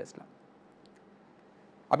product managers ලා.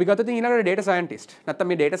 අපි ගත්තොත් ඊළඟට data scientist. නැත්තම්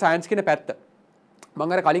මේ data science කියන පැත්ත.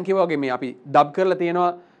 මම අර කලින් කිව්වා වගේ මේ අපි dub කරලා තියෙනවා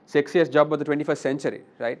sexiest job of the 21st century,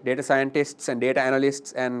 right? Data scientists and data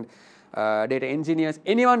analysts and data engineers,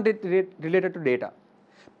 anyone related to data.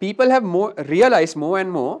 People have realized more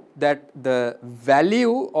and more that the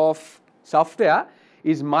value of software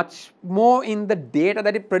is much more in the data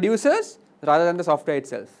that it produces rather than the software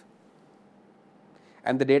itself.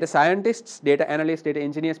 And the data scientists, data analysts, data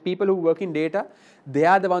engineers, people who work in data, they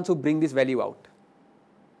are the ones who bring this value out.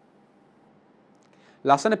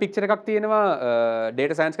 ලස්සන picture එකක් තියෙනවා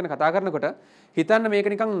data science ගැන කතා කරනකොට හිතන්න මේක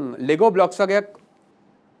නිකන් Lego blocks වගේක්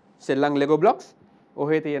සෙල්ලම් Lego blocks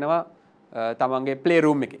ඔහේ තියෙනවා තමන්ගේ play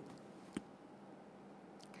room එකේ.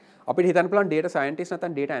 අපිට හිතන්න පුළුවන් data scientist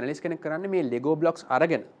නැත්නම් data analyst කෙනෙක් කරන්නේ මේ Lego blocks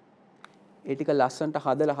අරගෙන ඒ ටික ලස්සනට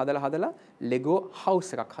හදලා Lego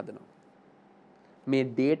house එකක් හදනවා. මේ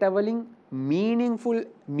data වලින්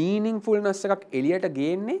meaningfulness එකක් එළියට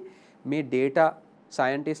ගේන්නේ මේ data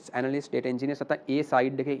scientists, analysts, data engineers නැත්නම් ඒ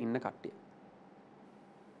side එකේ ඉන්න කට්ටිය.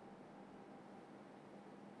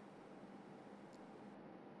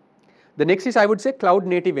 The next is I would say cloud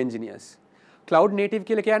native engineers. Cloud native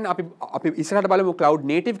කියලා කියන්නේ අපි ඉස්සරහට බලමු cloud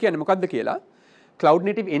native කියන්නේ මොකක්ද කියලා. Cloud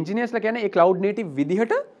native engineers ලා කියන්නේ ඒ cloud native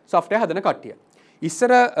විදිහට software හදන කට්ටිය.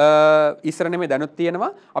 ඉස්සර නෙමෙයි දැනුත්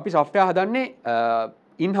තියෙනවා අපි software හදන්නේ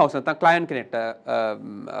in house නැත්නම් client කෙනෙක්ට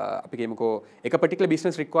අපි කියමුකෝ එක particular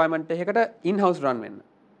business requirement එකකට in house run වෙන්න.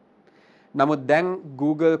 නමුත් දැන්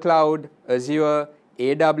Google Cloud, Azure,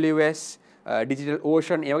 AWS, Digital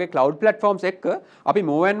Ocean ඒ වගේ cloud platforms එක්ක අපි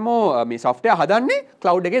more and more මේ software හදන්නේ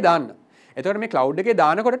cloud එකේ දාන්න. එතකොට මේ cloud එකේ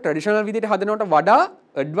දානකොට traditional විදිහට හදනවට වඩා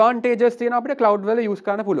advantages තියෙනවා අපිට cloud වල use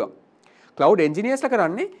කරන්න පුළුවන්. Cloud engineers ලා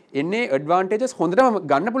කරන්නේ එන්නේ advantages හොඳටම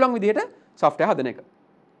ගන්න පුළුවන් විදිහට software හදන එක.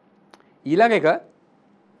 ඊළඟ එක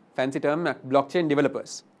fancy term blockchain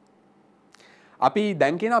developers. අපි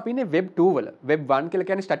දැන් කියන අපි ඉන්නේ web 2 වල. web 1 කියලා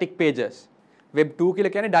කියන්නේ static pages. web 2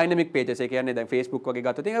 කියලා කියන්නේ dynamic pages. ඒ කියන්නේ දැන් Facebook වගේ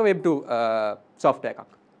ගත්තොත් ඒක web 2 software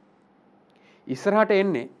එකක්. ඉස්සරහට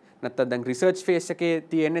එන්නේ නැත්තම් දැන් research phase එකේ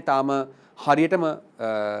තියෙන්නේ තාම හරියටම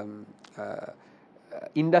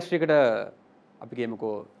industry එකට අපි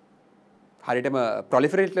කියමුකෝ හරියටම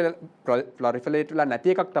proliferate වෙලා නැති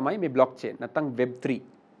එකක් තමයි මේ blockchain නැත්තම් web 3.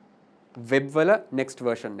 web වල next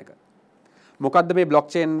version එක. මොකද්ද මේ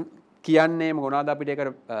blockchain කියන්නේ, මොනවාද අපිට ඒක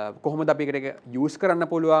කොහොමද අපි ඒක use කරන්න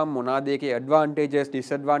පුළුවන්, මොනවාද ඒකේ advantages,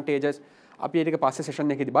 disadvantages අපි ඒක පස්සේ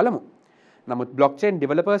session එකේදී බලමු. නමුත් blockchain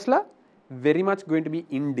developers ලා very much going to be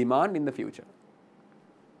in demand in the future.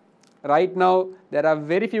 Right now there are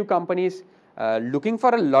very few companies looking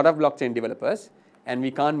for a lot of blockchain developers and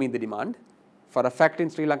we can't meet the demand. For a fact in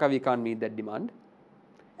Sri Lanka we can't meet that demand.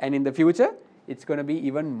 And in the future it's going to be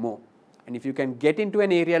even more. And if you can get into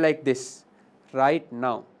an area like this right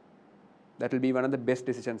now, that will be one of the best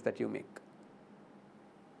decisions that you make.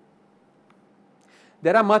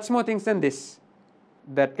 There are much more things than this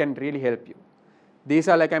that can really help you. These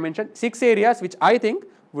are, like I mentioned, 6 areas which I think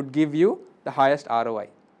would give you the highest ROI.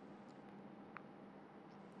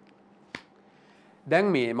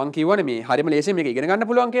 දැන් මේ මම කියවනේ මේ හරියම ලේසියෙන් මේක ඉගෙන ගන්න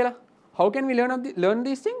පුළුවන් කියලා. How can we learn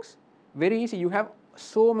these things? Very easy. You have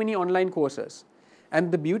so many online courses.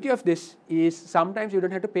 And the beauty of this is sometimes you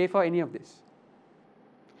don't have to pay for any of this.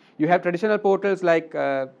 You have traditional portals like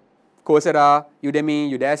Coursera, Udemy,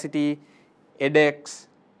 Udacity, edX.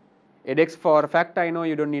 edX for a fact I know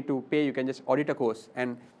you don't need to pay, you can just audit a course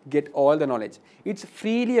and get all the knowledge. It's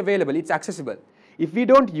freely available, it's accessible. If we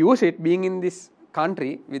don't use it, being in this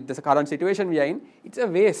country with the current situation we are in, it's a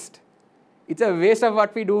waste. It's a waste of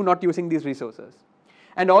what we do not using these resources.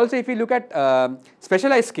 And also if you look at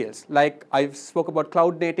specialized skills, like I spoke about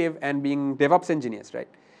cloud native and being DevOps engineers, right?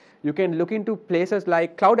 You can look into places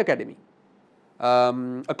like Cloud Academy,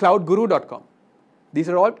 cloudguru.com. These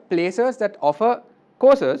are all places that offer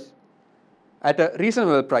courses at a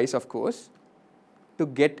reasonable price, of course, to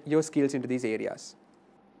get your skills into these areas.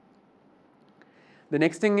 The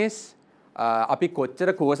next thing is, අපි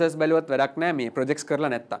කොච්චර courses බැලුවත් වැඩක් නැහැ මේ projects කරලා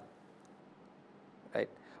නැත්තම්.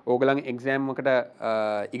 Right? ඕගලන්ගේ exam එකට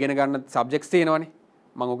ඉගෙන ගන්න subjects තියෙනවනේ.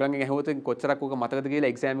 මම ඕගලන්ගෙන් අහුවොත් කොච්චරක් ඕක මතකද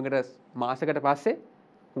කියලා exam එකට මාසයකට පස්සේ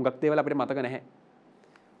හුඟක් දේවල් අපිට මතක නැහැ.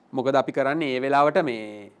 මොකද අපි කරන්නේ ඒ වෙලාවට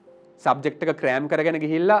මේ subject එක cram කරගෙන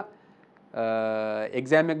ගිහිල්ලා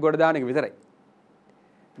exam එක ගොඩ දාන එක විතරයි.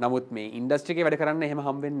 නමුත් මේ industry එකේ වැඩ කරන්න එහෙම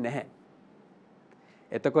හම් වෙන්නේ නැහැ.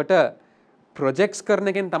 එතකොට projects කරන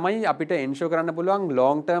එකෙන් තමයි අපිට ensure කරන්න පුළුවන්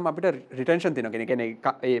long term අපිට retention තියෙනවා. කියන්නේ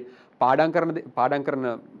ඒ පාඩම් කරන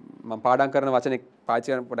වචනේ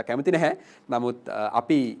පාවිච්චි කරන්න පොඩ්ඩක් කැමති නැහැ. නමුත්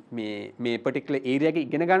අපි මේ particular area එකේ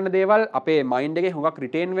ඉගෙන ගන්න දේවල් අපේ mind එකේ හුඟක්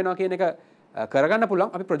retain වෙනවා කියන එක කරගන්න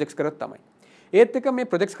පුළුවන් අපි projects කරොත් තමයි. ඒත් එක මේ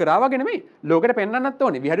projects කරා වගේ නෙමෙයි ලෝකෙට පෙන්වන්නත්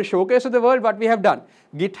ඕනේ. We have to showcase to the world what we have done.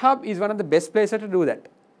 GitHub is one of the best places to do that.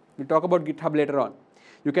 We'll talk about GitHub later on.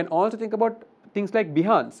 You can also think about things like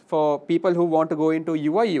Behance for people who want to go into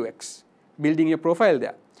UI UX, building your profile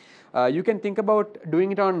there. You can think about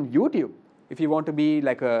doing it on YouTube if you want to be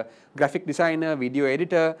like a graphic designer, video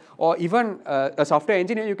editor, or even a software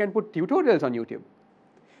engineer. You can put tutorials on YouTube.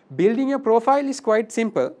 Building your profile is quite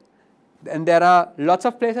simple, and there are lots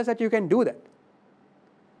of places that you can do that.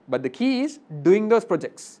 But the key is doing those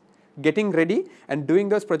projects, getting ready and doing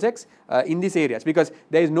those projects in these areas, because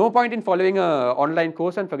there is no point in following an online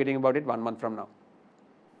course and forgetting about it 1 month from now.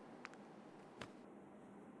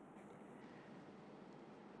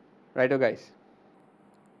 Right, guys?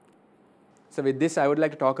 So with this, I would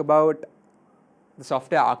like to talk about the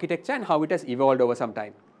software architecture and how it has evolved over some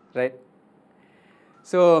time, right?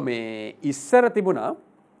 So මේ ඉස්සර තිබුණා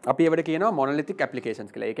අපි ඒවට කියනවා monolithic applications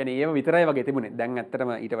කියලා. ඒ කියන්නේ ඒව විතරයි වගේ තිබුණේ. දැන්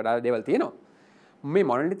ඇත්තටම ඊට වඩා දේවල් තියෙනවා. මේ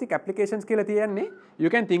monolithic applications කියලා තියන්නේ you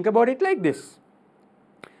can think about it like this.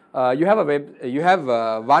 You have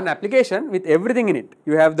one application with everything in it.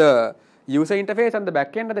 You have the user interface and the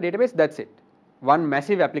backend of the database. That's it. One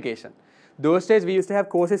massive application. Those days we used to have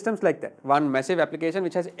core systems like that. One massive application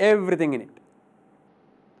which has everything in it.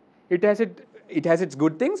 It has its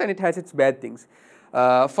good things and it has its bad things.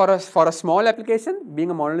 For a small application, being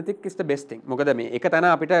a monolithic is the best thing. මොකද මේ එක තැන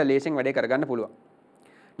අපිට ලේසියෙන් වැඩේ කරගන්න පුළුවන්.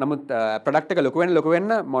 නමුත් ප්‍රොඩක්ට් එක ලොකු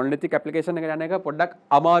වෙන්න monolithic application එකට යන එක පොඩ්ඩක්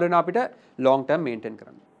අමාරු වෙන අපිට long term maintain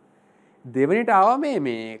කරන්න. දෙවෙනිට ආවා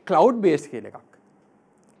මේ cloud based කියලා එකක්.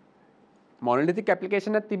 monolithic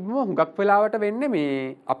application එකක් තිබ්බම හුඟක් වෙලාවට වෙන්නේ මේ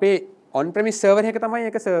අපේ on premise server එක තමයි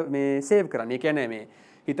ඒක මේ save කරන්නේ. ඒ කියන්නේ මේ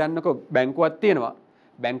හිතන්නකෝ බැංකුවක් තියෙනවා.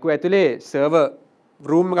 බැංකුව ඇතුලේ server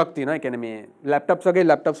room එකක් තියෙනවා. ඒ කියන්නේ මේ laptops වගේ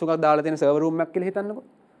laptops එකක් දාලා තියෙන server room එකක් කියලා හිතන්නකෝ.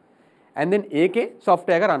 and then ඒකේ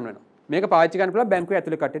software එක run වෙනවා. මේක පාවිච්චි කරන්න පුළුවන් බැංකුවේ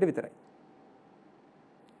ඇතුලේ කට්ටියට විතරයි.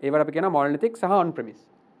 ඒවට අපි කියනවා monolithic සහ on premise.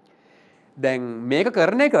 දැන් මේක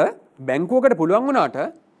කරන එක බැංකුවකට පුළුවන් වුණාට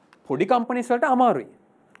පොඩි companies වලට අමාරුයි.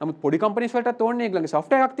 නමුත් පොඩි companies වලටත් ඕනේ ඒගොල්ලන්ගේ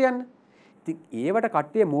software එකක් තියන්න. ඉතින් ඒවට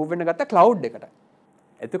කට්ටිය move වෙන්න ගත්ත cloud එකට.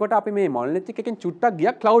 එතකොට අපි මේ monolithic එකෙන් චුට්ටක්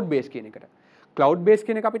ගියා cloud base කියන එකට. cloud base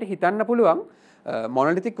කියන එක අපිට හිතන්න පුළුවන්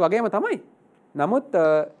monolithic වගේම තමයි. නමුත්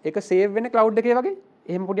ඒක save වෙන්නේ cloud එකේ වගේ.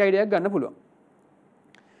 එහෙම පොඩි idea එකක් ගන්න පුළුවන්.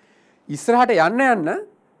 ඉස්සරහට යන්න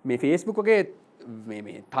මේ Facebook වගේ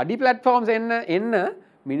මේ තඩි platforms එන්න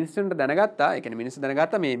මිනිස්සුන්ට දැනගත්තා. ඒ කියන්නේ මිනිස්සු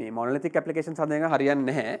දැනගත්තා මේ monolithic applications හදන එක හරියන්නේ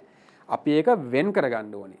නැහැ. අපි ඒක වෙන්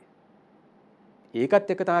කරගන්න ඕනේ. ඒකත්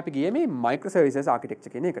එක්ක තමයි අපි ගියේ මේ microservices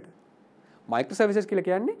architecture කියන එකට. microservices කියලා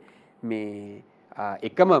කියන්නේ මේ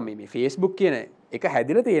එකම මේ Facebook කියන එක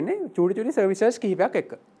හැදිලා තියෙන්නේ චූටි services කිහිපයක්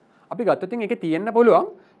එක්ක. අපි ගත්තොත් ඒකේ තියෙන්න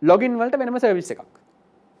පුළුවන් login වලට වෙනම service එකක්.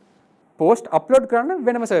 post upload කරන්න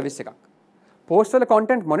වෙනම service එකක්. post වල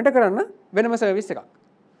content monitor කරන්න වෙනම service එකක්.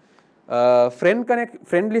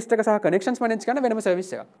 friend list එක සහ connections manage කරන්න වෙනම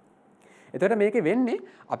service එකක්. එතකොට මේකේ වෙන්නේ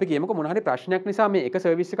අපි කියමුකෝ මොන හරි ප්‍රශ්නයක් නිසා මේ එක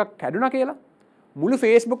service එකක් කැඩුනා කියලා. මුළු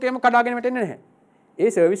Facebook එකම කඩාගෙන වැටෙන්නේ නැහැ.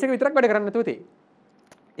 ඒ service එක විතරක් වැඩ කරන්න නැතුව තියෙයි.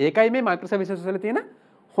 ඒකයි මේ microservices වල තියෙන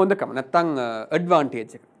හොඳකම නැත්තම්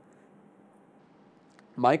advantage එක.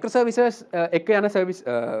 microservices එක යන service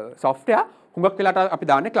software හුඟක් වෙලාට අපි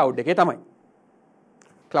දාන්නේ cloud එකේ තමයි.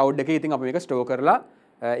 cloud එකේ ඉතින් අපි මේක store කරලා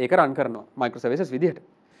ඒක run කරනවා microservices විදිහට.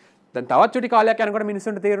 දැන් තවත් චුටි කාලයක් යනකොට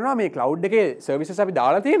මිනිස්සුන්ට තේරෙනවා මේ cloud එකේ services අපි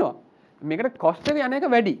දාලා තියෙනවා. මේකට cost එක යන එක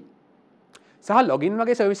වැඩි. සහ login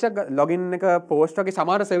වගේ service එක login එක post වගේ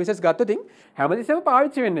සමහර services ගත්තොත් හැමතිස්සෙම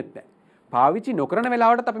පාවිච්චි වෙන්නේ නැහැ. පාවිච්චි නොකරන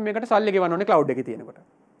වෙලාවටත් අපි මේකට සල්ලි ගෙවන්න ඕනේ cloud එකේ තියෙනකොට.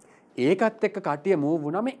 ඒකත් එක්ක කට්ටිය move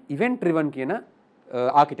වුණා මේ event driven කියන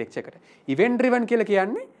architecture එකට. event driven කියලා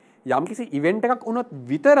කියන්නේ යම්කිසි event එකක් වුණොත්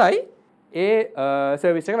විතරයි ඒ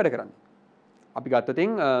service එක වැඩ කරන්නේ. අපි ගත්තොත්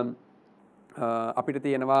අපිට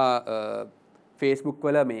තියෙනවා Facebook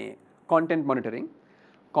වල මේ content monitoring.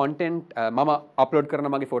 content මම upload කරන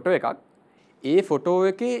මගේ photo එකක්. ඒ photo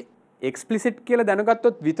එකේ explicit කියලා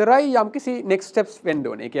දැනගත්තොත් විතරයි යම්කිසි next steps වෙන්න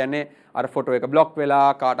ඕනේ. ඒ කියන්නේ අර photo එක block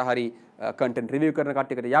වෙලා කාට හරි content review කරන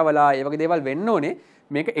කට්ටියකට යවලා ඒ වගේ දේවල් වෙන්න ඕනේ.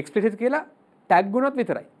 මේක explicit කියලා tag වුණොත්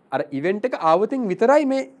විතරයි. අර event එක ආවතින් විතරයි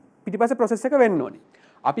මේ පිටිපස්සේ process එක වෙන්න ඕනේ.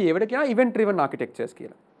 අපි ඒවට කියනවා event driven architectures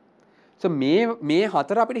කියලා. so මේ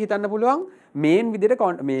හතර අපිට හිතන්න පුළුවන් main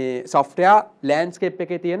විදිහට මේ software landscape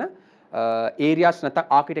එකේ තියෙන areas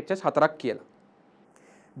නැත්නම් architectures හතරක් කියලා.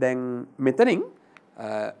 දැන් මෙතනින්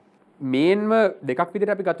මේන්ම දෙකක්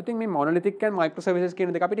විදිහට අපි ගත්තොත් මේ monolithic and microservices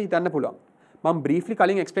කියන දෙක අපිට හිතන්න පුළුවන්. මම briefly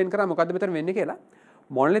කලින් explain කරා මොකද්ද මෙතන වෙන්නේ කියලා.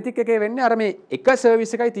 monolithic එකේ වෙන්නේ අර මේ එක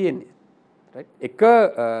service එකයි තියෙන්නේ. right? එක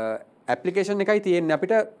application එකයි තියෙන්නේ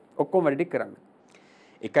අපිට ඔක්කොම වැඩ ටික කරන්න.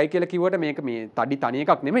 එකයි කියලා කිව්වට මේක මේ තනි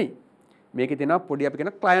එකක් නෙමෙයි. මේකේ තියෙනවා පොඩි අපි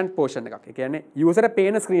කියන client portion එකක්. ඒ කියන්නේ user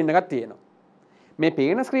පේන screen එකක් තියෙනවා. මේ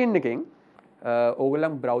පේන screen එකෙන්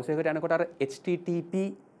ඕගොල්ලන් browser එකට යනකොට අර http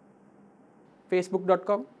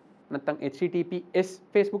facebook.com නැත්නම් https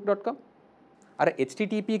facebook.com අර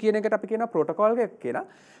http කියන එකට අපි කියනවා protocol එකක් කියලා.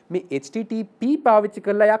 මේ http පාවිච්චි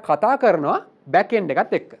කරලා යා කතා කරනවා back end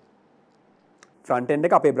එකත් එක්ක. front end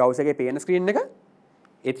එක අපේ browser එකේ පේන screen එක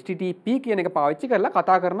http කියන එක පාවිච්චි කරලා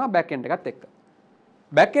කතා කරනවා back end එකත් එක්ක.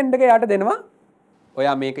 back end එක යාට දෙනවා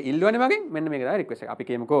ඔයා මේක ඉල්ලුවනේ මගෙන් මෙන්න මේක තමයි request එක. අපි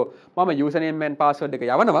කියමුකෝ මම username and password එක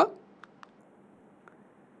යවනවා.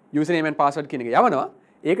 username and password කියන එක යවනවා.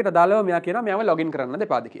 ඒකට දාලා මෙයා කියනවා මෙයාව login කරන්න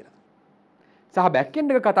දෙපාද කියලා. සහ back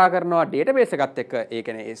end එක කතා කරනවා database එකත් එක්ක ඒ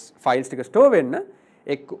කියන්නේ files ටික store වෙන්න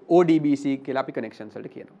එක් odbc කියලා අපි connections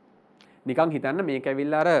වලට කියනවා. නිකන් හිතන්න මේක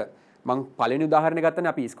ඇවිල්ලා අර මං පළවෙනි උදාහරණය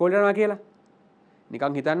ගත්තනේ අපි ඉස්කෝලේ යනවා කියලා.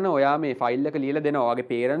 නිකන් හිතන්න ඔයා මේ ෆයිල් එක ලියලා දෙනවා. ඔයාගේ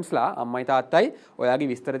පේරන්ට්ස්ලා අම්මයි තාත්තයි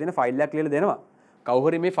ඔයාගේ විස්තර දෙන ෆයිල් එකක් ලියලා දෙනවා. කවුරු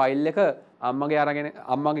හරි මේ ෆයිල් එක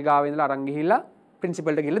අම්මගේ ගාව ඉඳලා අරන් ගිහිල්ලා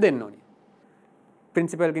ප්‍රින්සිපල්ට ගිහිල්ලා දෙන්න ඕනේ.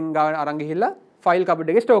 ප්‍රින්සිපල්ගෙන් ගාව අරන් ගිහිල්ලා ෆයිල් කබඩ්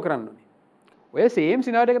එකේ ස්ටෝර් කරන්න ඕනේ. ඔය සේම්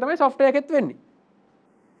සිනාරියෝ එක තමයි software එකෙත් වෙන්නේ.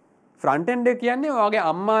 front end එක කියන්නේ ඔයාගේ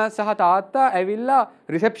අම්මා සහ තාත්තා ඇවිල්ලා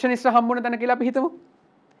receptionist හම්බුන තැන කියලා අපි හිතමු.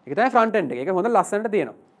 ඒක තමයි front end එක. ඒක හොඳ ලස්සනට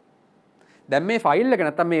තියෙනවා. දැන් මේ ෆයිල් එක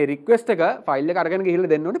නැත්තම් මේ රික්වෙස්ට් එක ෆයිල් එක අරගෙන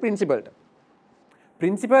ගිහිල්ලා දෙන්න ඕනේ ප්‍රින්සිපල්ට.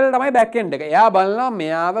 ප්‍රින්සිපල් තමයි බෑක් එන්ඩ් එක. එයා බලනවා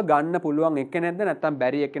මෙයාව ගන්න පුළුවන් එක්ක නැද්ද නැත්තම්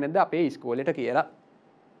බැරි එක්ක නැද්ද අපේ ඉස්කෝලේට කියලා.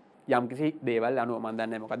 යම්කිසි දේවල් අනුව මම දන්නේ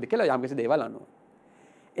නැහැ මොකද්ද කියලා යම්කිසි දේවල් අනුව.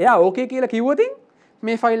 එයා ඕකේ කියලා කිව්වොත්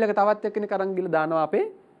මේ ෆයිල් එක තවත් එක්කෙනෙක් අරන් ගිහලා දානවා අපේ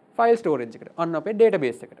ෆයිල් ස්ටෝරේජ් එකට. අන්න අපේ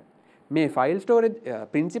database එකට. මේ ෆයිල් ස්ටෝරේජ්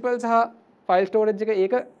ප්‍රින්සිපල් සහ ෆයිල් ස්ටෝරේජ් එක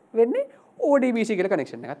ඒක වෙන්නේ odbc කියලා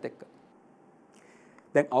කනෙක්ෂන් එකත් එක්ක.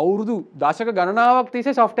 දැන් අවුරුදු දශක ගණනාවක්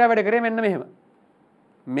තිස්සේ software වැඩ කරේ මෙන්න මෙහෙම.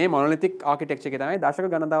 මේ monolithic architecture එකේ තමයි දශක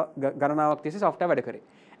ගණනාවක් තිස්සේ software වැඩ කරේ.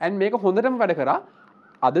 and මේක හොඳටම වැඩ කරා.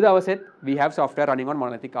 අද දවසෙත් we have software running on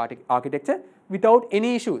monolithic architecture without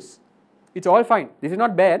any issues. It's all fine. This is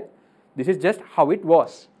not bad. This is just how it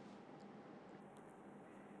was.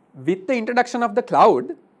 With the introduction of the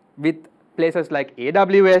cloud, with places like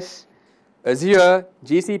AWS, Azure,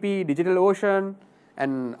 GCP, DigitalOcean,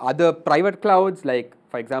 and other private clouds like,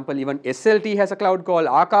 for example, even SLT has a cloud called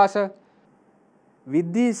Akasa.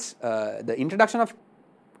 With this, the introduction of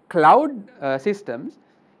cloud systems,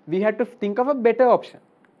 we had to think of a better option.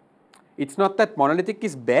 It's not that monolithic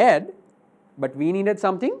is bad, but we needed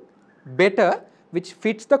something better which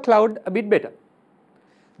fits the cloud a bit better.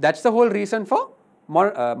 That's the whole reason for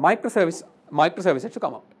microservices to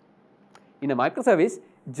come out. In a microservice,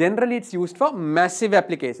 generally it's used for massive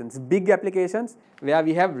applications, big applications where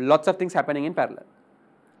we have lots of things happening in parallel.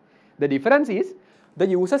 The difference is the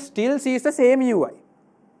user still sees the same UI.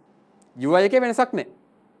 UI එකේ වෙනසක් නැහැ.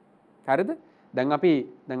 හරිද? දැන්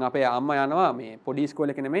අපේ අම්මා යනවා මේ පොඩි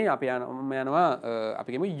ඉස්කෝලේ එක නෙමෙයි අපි යනවා අපි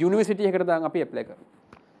කියමු යුනිවර්සිටි එකකට දැන් අපි ඇප්ලයි කරමු.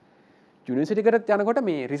 යුනිවර්සිටි එකට යනකොට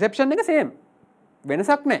මේ රිසෙප්ෂන් එක සේම්.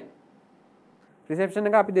 වෙනසක් නැහැ. රිසෙප්ෂන්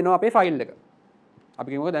එක අපි දෙනවා අපේ ෆයිල් එක. අපි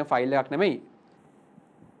කියමුකෝ දැන් ෆයිල් එකක් නෙමෙයි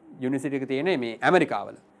යුනිවර්සිටි එකේ තියෙන මේ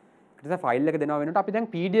ඇමරිකාවල. ඊට පස්සේ ෆයිල් එක දෙනවා වෙනකොට අපි දැන්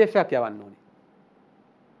PDF එකක් යවන්න ඕනේ.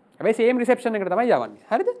 හැබැයි සේම් රිසෙප්ෂන් එකට තමයි යවන්නේ.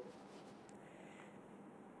 හරිද?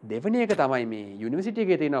 දෙවෙනි එක තමයි මේ යුනිවර්සිටි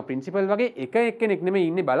එකේ තියෙන ප්‍රින්සිපල් වගේ එක එක්කෙනෙක් නෙමෙයි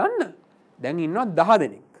ඉන්නේ බලන්න. දැන් ඉන්නවා 10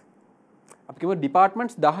 දෙනෙක්. අපි කියමු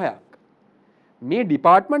ඩිපාර්ට්මන්ට්ස් 10ක්. මේ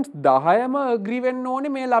ඩිපාර්ට්මන්ට්ස් 10ම ඇග්‍රී වෙන්න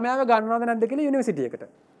ඕනේ මේ ළමයාව ගන්නවද නැද්ද කියලා යුනිවර්සිටි එකට.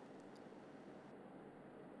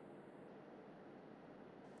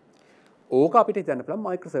 ඕක අපිට හිතන්න පුළුවන්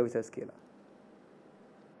microservices කියලා.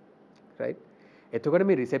 right? එතකොට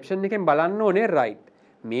මේ reception එකෙන් බලන්න ඕනේ right.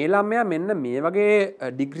 මේ ළමයා මෙන්න මේ වගේ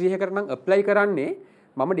ඩිග්‍රී එකකට නම් ඇප්ලයි කරන්නේ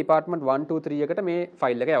මම ඩිපාර්ට්මන්ට් 1 2 3 එකට මේ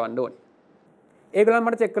ෆයිල් එක යවන්න ඕනේ. ඒගොල්ලන්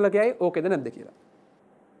මට චෙක් කරලා කියයි ඕකේද නැද්ද කියලා.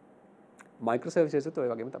 microservices උත් ඔය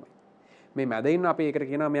වගේම තමයි. මේ මැද ඉන්න අපි ඒකට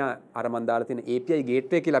කියනවා මෙයා අර මන් දාලා තියෙන API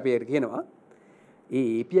gateway කියලා අපි ඒකට කියනවා.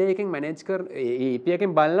 ඒ API එකෙන් manage කර ඒ API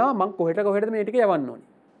එකෙන් බලනවා මම කොහෙටද මේ ටික යවන්න ඕනේ.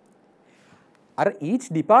 අර each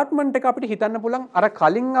department එක අපිට හිතන්න පුළුවන් අර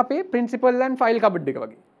කලින් අපේ principal and file cupboard එක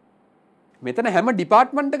වගේ. මෙතන හැම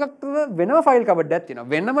department එකකම වෙනම file cupboard එකක්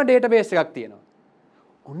තියෙනවා. වෙනම database එකක් තියෙනවා.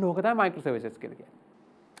 ඔන්න ඕක තමයි microservices කියලා කියන්නේ.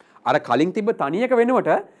 අර කලින් තිබ්බ තනි එක වෙනුවට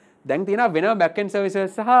දැන් තියෙනවා වෙනම back end services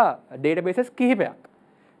සහ databases කිහිපයක්.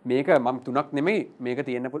 මේක මම තුනක් නෙමෙයි මේක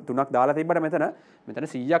තියෙන්න තුනක් දාලා තිබ්බට මෙතන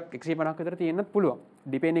 100ක් 150ක් විතර තියෙන්නත් පුළුවන්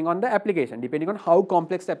depending on the application, depending on how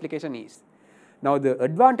complex the application is. Now the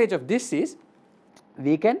advantage of this is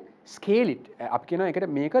we can scale it. අපි කියනවා ඒකට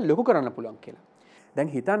මේක ලොකු කරන්න පුළුවන් කියලා. දැන්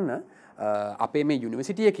හිතන්න අපේ මේ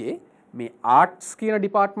යුනිවර්සිටි එකේ මේ ආර්ට්ස් කියන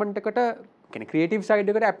ඩිපාර්ට්මන්ට් එකට කියන්නේ ක්‍රියේටිව් සයිඩ්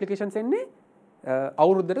එකට ඇප්ලිකේෂන්ස් එන්නේ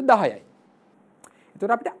අවුරුද්දට 10යි.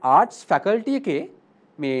 ඒතකොට අපිට ආර්ට්ස් ෆැකල්ටි එකේ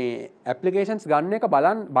මේ ඇප්ලිකේෂන්ස් ගන්න එක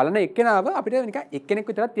බලන එක්කෙනාව අපිට නිකන් එක්කෙනෙක්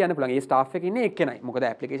විතරක් තියන්න පුළුවන්. ඒ ස්ටාෆ් එකේ ඉන්නේ එක්කෙනයි. මොකද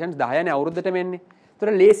ඇප්ලිකේෂන්ස් 10නේ අවුරුද්දටම එන්නේ.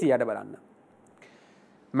 ඒතකොට ලේසි යට බලන්න.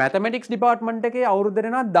 මැතමැටික්ස් ඩිපාර්ට්මන්ට් එකේ අවුරුද්දට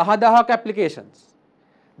එනවා 10000ක් ඇප්ලිකේෂන්ස්.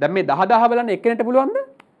 දැන් මේ 10000 බලන්න එක්කෙනෙක්ට පුළුවන්ද?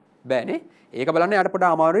 බෑනේ. ඒක බලන්න යට පොඩ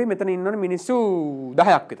අමාරුයි. මෙතන ඉන්නවනේ මිනිස්සු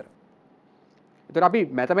 10ක් විතර. ඒතකොට අපි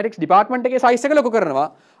මැතමැටික්ස් ඩිපාර්ට්මන්ට් එකේ සයිස් එක ලොකු කරනවා.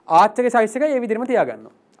 ආර්ට්ස් එකේ සයිස් එක ඒ විදිහටම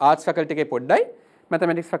තියාගන්නවා. ආර්ට්ස් ෆැකල්ටි එකේ පොඩ්ඩයි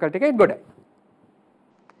මැතමැටික්ස් ෆැකල්ටි එකේ ගොඩයි.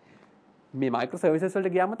 මේ මයික්‍රෝ සර්විසස්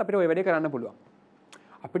වලට ගියාම අපිට ওই වැඩේ කරන්න පුළුවන්.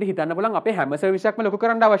 අපිට හිතන්න පුළුවන් අපේ හැම සර්විස් එකක්ම ලොකු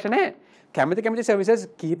කරන්න අවශ්‍ය නැහැ. කැමති සර්විසස්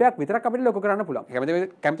කිහිපයක් විතරක් අපිට ලොකු කරන්න පුළුවන්.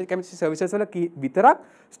 කැමති සර්විසස් වල විතරක්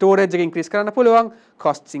ස්ටෝරේජ් එක ඉන්ක්‍රීස් කරන්න පුළුවන්,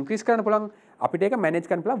 කොස්ට්ස් ඉන්ක්‍රීස් කරන්න පුළුවන්. අපිට ඒක මැනේජ්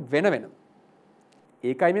කරන්න පුළුවන් වෙන.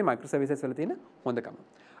 ඒකයි මේ මයික්‍රෝ සර්විසස් වල තියෙන හොඳකම.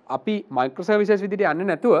 අපි මයික්‍රෝ සර්විසස් විදිහට යන්නේ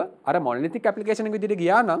නැතුව අර මොනොලිතික් ඇප්ලිකේෂන් එක විදිහට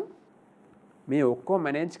ගියා නම් මේ ඔක්කොම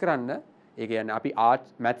මැනේජ් කරන්න ඒ කියන්නේ අපි ආර්ට්ස්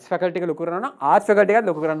මැත්ස් ෆැකල්ටි එක ලොකු කරනවා නම් ආර්ට්ස් ෆැකල්ටි එකත්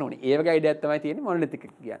ලොකු කරන්න ඕනේ. ඒ වගේ අයිඩියාවක් තමයි තියෙන්නේ මොනොලිතික්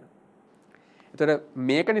එක කියන. ඒතර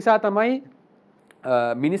මේක නිසා තමයි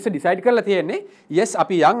මිනිස්සු ඩිසයිඩ් කරලා තියෙන්නේ yes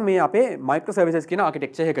අපි යන් මේ අපේ මයික්‍රෝ සර්විසස් කියන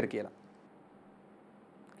ආකිටෙක්චර් එකකට කියලා.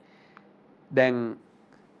 දැන්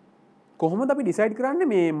කොහොමද අපි ඩිසයිඩ්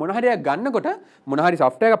කරන්නේ මේ මොන හරියක් ගන්නකොට මොන හරි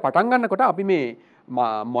software එක පටන් ගන්නකොට අපි මේ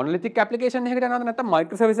monolithic application එකකට යනවද නැත්නම්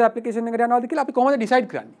micro service application එකකට යනවද කියලා අපි කොහොමද decide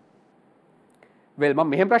කරන්නේ? well මම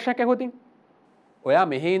මෙහෙම ප්‍රශ්නයක් අහුවොත් ඔයා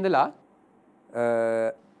මෙහෙ ඉඳලා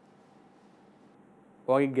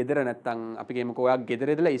ඔයාගේ ගෙදර නැත්නම් අපි කියමුකෝ ඔයා ගෙදර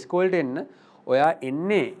ඉඳලා ඉස්කෝලේට එන්න ඔයා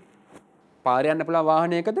එන්නේ පාර යන්න පුළුවන්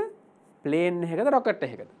වාහනයකද ප්ලේන් එකකද රොකට්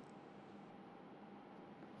එකකද?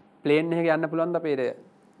 ප්ලේන් එකක යන්න පුළුවන්ද අපේ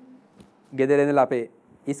ගෙදර ඉඳලා අපේ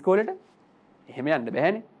ඉස්කෝලේට? එහෙම යන්න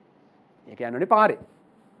බෑනේ. ඒක යන්න ඕනේ පාරේ.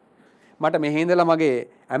 මට මෙහෙ ඉඳලා මගේ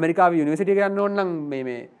ඇමරිකාවේ යුනිවර්සිටි එක යන්න ඕන නම්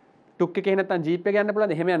මේ ටුක් එකේ නැත්නම් ජීප් එකේ යන්න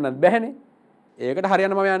පුළුවන්ද? එහෙම යන්නත් බෑනේ. ඒකට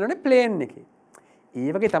හරියන්න මම යන්න ඕනේ ප්ලේන් එකේ.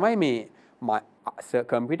 ඒ වගේ තමයි මේ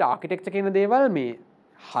කම්පියුටර් ආකිටෙක්චර් කියන දේවල් මේ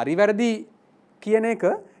හරි වැරදි කියන එක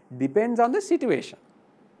depends on the situation.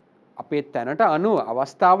 අපේ තැනට අනුව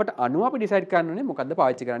අවස්ථාවට අනුව අපි decide කරන්න ඕනේ මොකද්ද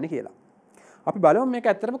පාවිච්චි කරන්න කියලා. අපි බලමු මේක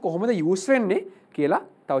ඇත්තටම කොහොමද use වෙන්නේ කියලා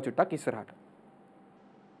තව චුට්ටක් ඉස්සරහට.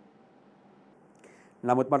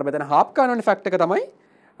 නමුත් මට මෙතන හාප් කරන්න ඕනේ ෆැක්ට් එක තමයි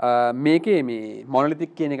මේකේ මේ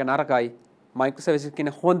මොනොලිතික් කියන එක නරකයි මයික්‍රෝ සර්විසස් කියන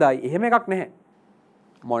හොඳයි එහෙම එකක් නැහැ.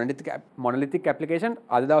 මොනොලිතික් ඇප්ලිකේෂන්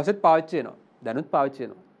අද දවසෙත් පාවිච්චි වෙනවා. දැනුත් පාවිච්චි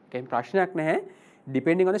වෙනවා. ඒකෙන් ප්‍රශ්නයක් නැහැ.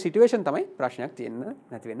 depending on the situation තමයි ප්‍රශ්නයක් තියෙන්න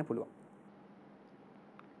නැති වෙන්න පුළුවන්.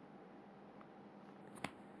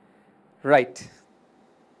 right.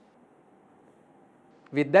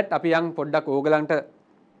 with that අපි යන් පොඩ්ඩක් ඕගලන්ට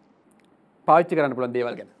පාවිච්චි කරන්න පුළුවන්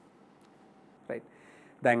දේවල් ගැන. right.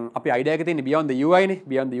 දැන් අපි idea එක තියෙන්නේ beyond the UI නේ,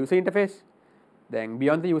 beyond the user interface. දැන්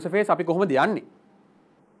beyond the user face අපි කොහොමද යන්නේ?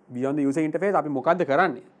 beyond the user interface අපි මොකද්ද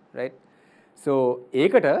කරන්නේ? right. so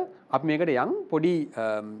ඒකට අපි මේකට යන් පොඩි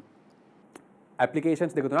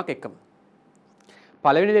applications දෙක තුනක් එක්කම.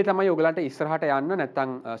 පළවෙනි දේ තමයි ඔයගලන්ට ඉස්සරහට යන්න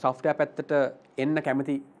නැත්නම් software පැත්තට එන්න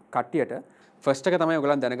කැමති කට්ටියට first එක තමයි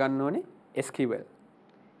ඔයගලන් දැනගන්න ඕනේ SQL.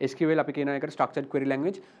 SQL අපි කියන එකට structured query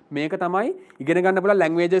language. මේක තමයි ඉගෙන ගන්න පුළුවන්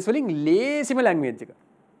languages වලින් ලේසිම language එක.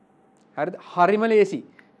 හරිද? හරිම ලේසි.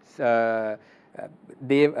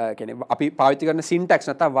 කියන්නේ අපි පාවිච්චි කරන syntax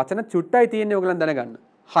නැත්නම් වචන චුට්ටයි තියෙන්නේ ඔයගලන් දැනගන්න.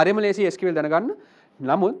 හරිම ලේසි SQL දැනගන්න.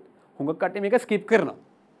 නමුත් හුඟක් කට්ටිය මේක skip කරනවා.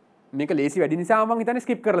 මේක ලේසි වැඩි නිසා මම හිතන්නේ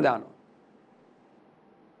skip කරලා දානවා.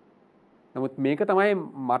 නමුත් මේක තමයි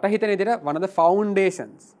මට හිතෙන විදිහට one of the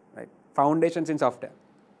foundations, right? Foundations in software.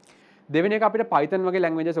 දෙවෙනි එක අපිට Python වගේ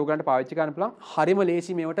languages ඔයගලන්ට පාවිච්චි කරන්න පුළුවන්. හරිම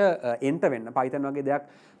ලේසි මේවට enter වෙන්න. Python වගේ දෙයක්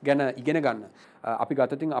ගැන ඉගෙන ගන්න. අපි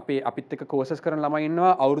ගත්තොත් අපිත් එක්ක courses කරන ළමයි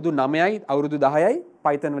ඉන්නවා අවුරුදු 9යි අවුරුදු 10යි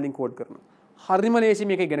Python වලින් code කරනවා. හරිම ලේසි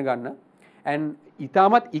මේක ඉගෙන ගන්න. and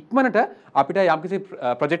ඊටමත් ඉක්මනට අපිට යම්කිසි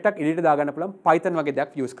project එකක් එළියට දාගන්න පුළුවන් Python වගේ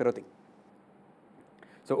දෙයක් use කරොත්.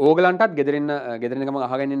 so ඕගලන්ටත් ගෙදරින් ගම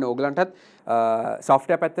අහගෙන ඉන්න ඕගලන්ටත්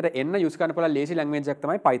software පැත්තට එන්න use කරන්න පුළුවන් lazy language එකක්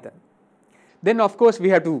තමයි Python. then of course we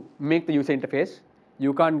have to make the user interface.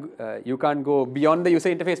 You can't go beyond the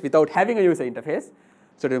user interface without having a user interface.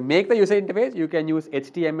 So to make the user interface you can use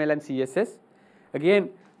HTML and CSS. Again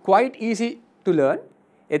quite easy to learn.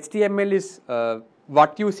 HTML is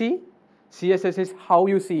what you see, CSS is how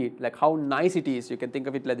you see it, like how nice it is. You can think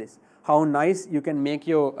of it like this: how nice you can make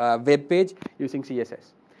your web page using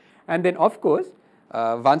CSS. And then, of course,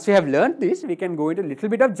 once we have learned this, we can go into a little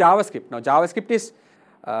bit of JavaScript. Now, JavaScript is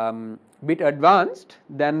bit advanced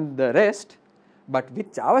than the rest, but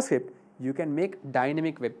with JavaScript, you can make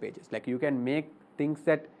dynamic web pages. Like you can make things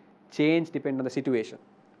that change depending on the situation.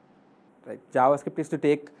 Right? JavaScript is to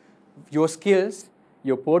take your skills,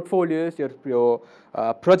 your portfolios, your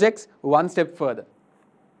projects one step further.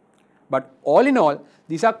 But all in all,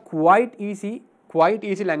 these are quite easy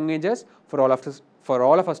languages for all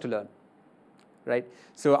of us to learn. Right?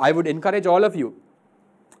 So I would encourage all of you,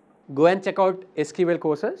 go and check out SQL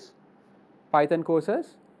courses, Python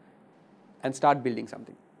courses, and start building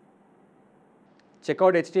something. Check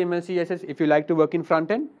out HTML, CSS. If you like to work in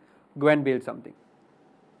front end, go and build something.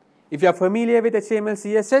 If you are familiar with HTML,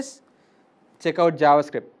 CSS, check out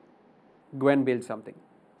JavaScript. Go and build something.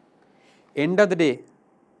 End of the day,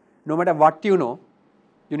 no matter what you know,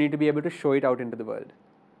 you need to be able to show it out into the world.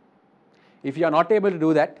 If you are not able to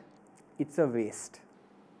do that, it's a waste.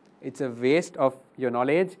 It's a waste of your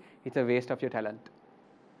knowledge. It's a waste of your talent.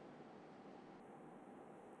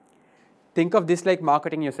 Think of this like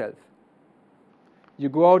marketing yourself. You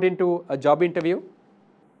go out into a job interview.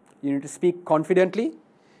 You need to speak confidently.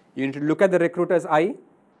 You need to look at the recruiter's eye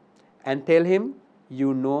and tell him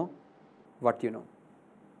you know what you know.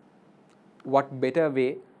 What better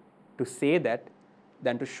way to say that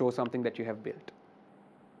than to show something that you have built?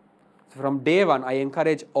 So from day one, I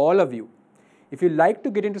encourage all of you, if you like to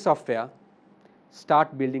get into software,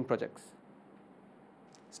 start building projects.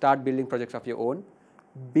 Start building projects of your own.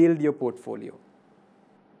 Build your portfolio.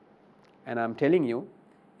 And I'm telling you,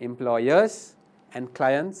 employers and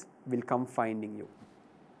clients will come finding you.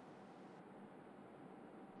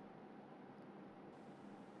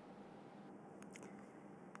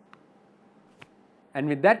 And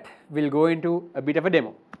with that, we'll go into a bit of a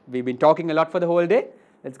demo. We've been talking a lot for the whole day.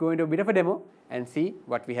 Let's go into a bit of a demo and see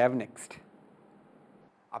what we have next.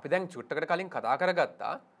 අපි දැන් චුට්ටකට කලින් කතා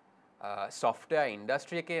කරගත්තා software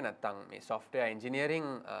industry එකේ නැත්නම් මේ software engineering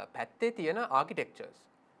පැත්තේ තියෙන architectures.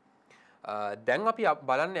 දැන් අපි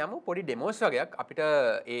බලන්න යමු පොඩි demos වගේක් අපිට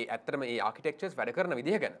ඒ ඇත්තටම ඒ architectures වැඩ කරන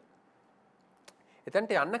විදිහ ගැන.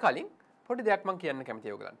 එතනට යන්න කලින් පොඩි දෙයක් මම කියන්න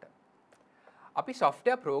කැමතියි ඔයගලන්ට. අපි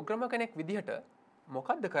software programmer කෙනෙක් විදිහට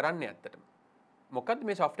මොකද්ද කරන්නේ ඇත්තටම? මොකද්ද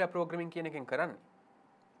මේ software programming කියන එකෙන් කරන්නේ?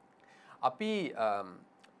 අපි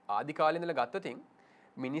ආදි කාලේ ඉඳලා ගත්තොතින්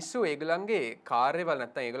මිනිස්සු ඒගොල්ලන්ගේ කාර්යවල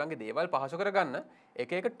නැත්නම් ඒගොල්ලන්ගේ දේවල් පහසු කරගන්න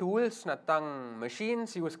එක එක tools නැත්නම්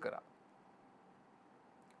machines use කරා.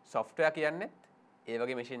 software කියන්නේ ඒ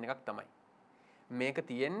වගේ machine එකක් තමයි. මේක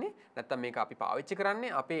තියෙන්නේ නැත්නම් මේක අපි පාවිච්චි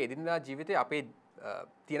කරන්නේ අපේ එදිනදා ජීවිතේ අපේ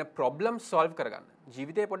තියෙන problem solve කරගන්න.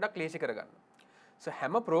 ජීවිතේ පොඩ්ඩක් ලේසි කරගන්න. so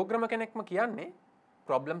හැම programmer කෙනෙක්ම කියන්නේ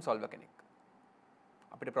problem solver කෙනෙක්.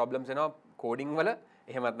 අපිට problems එනවා coding වල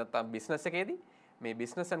එහෙමත් නැත්නම් business එකේදී මේ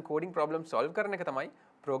business and coding problem solve කරන එක තමයි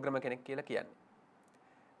programmer කෙනෙක් කියලා කියන්නේ.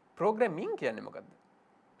 Programming කියන්නේ මොකද්ද?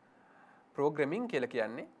 Programming කියලා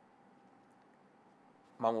කියන්නේ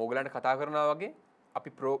මම ඕගලන්ට කතා කරනවා වගේ අපි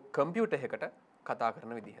computer එකකට කතා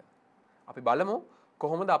කරන විදිහ. අපි බලමු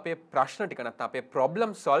කොහොමද අපේ ප්‍රශ්න ටික නැත්නම් අපේ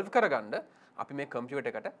problem solve කරගන්න අපි මේ computer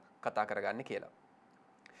එකට කතා කරගන්නේ කියලා.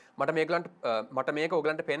 මට මේක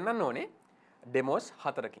ඕගලන්ට පෙන්වන්න ඕනේ demos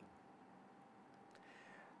 4කින්.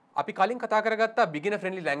 අපි කලින් කතා කරගත්තා beginner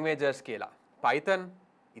friendly languages කියලා. Python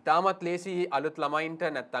ඉතාමත් ලේසි අලුත් ළමයින්ට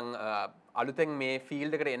නැත්නම් අලුතෙන් මේ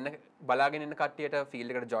field එකට එන්න බලාගෙන ඉන්න කට්ටියට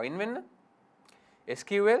field එකට join වෙන්න.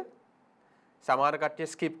 SQL සමහර කට්ටිය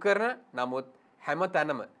skip කරන නමුත් හැම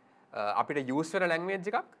තැනම අපිට use වෙන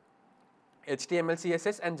language එකක් HTML,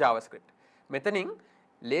 CSS and JavaScript. මෙතනින්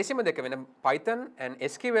ලේසිම දෙක වෙන Python and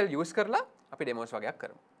SQL use කරලා අපි demos වගේක්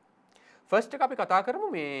කරමු. First එක අපි කතා කරමු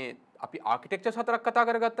මේ අපි architectures 4ක් කතා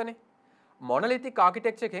කරගත්තනේ. Monolithic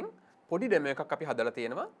architecture එකෙන් පොඩි demo එකක් අපි හදලා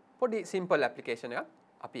තියෙනවා. පොඩි simple application එකක්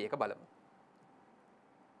අපි ඒක බලමු.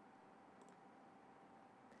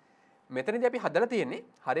 මෙතනදී අපි හදලා තියෙන්නේ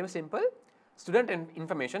හරියම simple student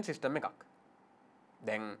information system එකක්.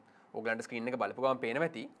 දැන් ඔයගලන්ට screen එක බලපුව ගමන් පේනවා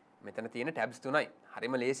ඇති මෙතන තියෙන tabs තුනයි.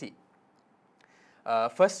 හරියම ලේසි.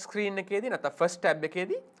 first screen එකේදී නැත්නම් first tab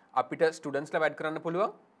එකේදී අපිට students ලා වැඩ කරන්න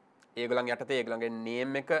පුළුවන්. ඒගොල්ලන්ගේ යටතේ ඒගොල්ලන්ගේ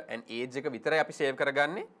name එක and age එක විතරයි අපි save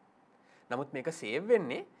කරගන්නේ. නමුත් මේක save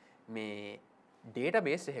වෙන්නේ මේ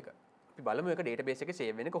database එකක. අපි බලමු මේක database එකේ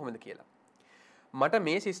save වෙන්නේ කොහොමද කියලා. මට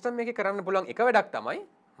මේ system එකේ කරන්න පුළුවන් එක වැඩක් තමයි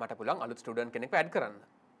මට පුළුවන් අලුත් student කෙනෙක්ව add කරන්න.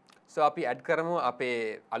 so අපි add කරමු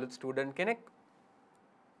අපේ අලුත් student කෙනෙක්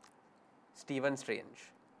Steven Strange.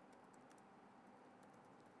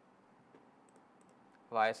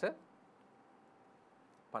 වයස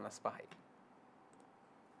 55.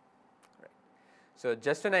 Right. So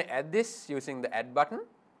just when I add this using the add button,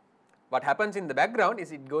 what happens in the background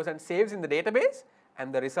is it goes and saves in the database,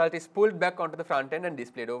 and the result is pulled back onto the front end and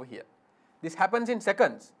displayed over here. This happens in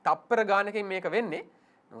seconds. තප්පර ගානකින් මේක වෙන්නේ.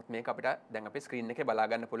 නමුත් මේක අපිට දැන් අපේ screen එකේ බලා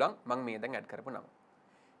ගන්න පුළුවන්. මම මේ දැන් ඇඩ් කරපු නම.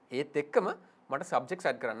 ඒත් එක්කම මට සබ්ජෙක්ට්ස්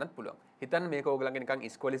ඇඩ් කරන්නත් පුළුවන්. හිතන්න මේක ඕගලන්ගේ නිකන්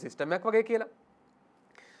ඉස්කෝලේ සිස්ටම් එකක් වගේ කියලා.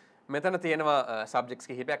 මෙතන තියෙනවා සබ්ජෙක්ට්ස්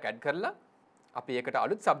කිහිපයක් ඇඩ් කරලා අපි ඒකට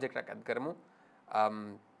අලුත් සබ්ජෙක්ට් එකක් ඇඩ් කරමු.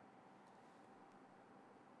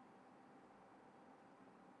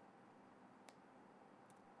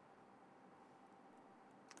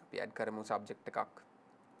 අපි ඇඩ් කරමු සබ්ජෙක්ට් එකක්.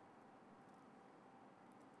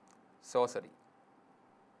 Sorcery.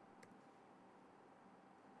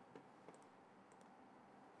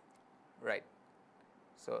 Right.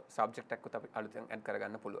 So subject එකකුත් අපි අලුතෙන් add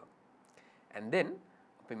කරගන්න පුළුවන්. And then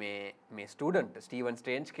අපි මේ student Steven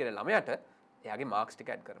Strange කියන ළමයාට එයාගේ marks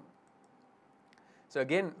ටික add කරමු. So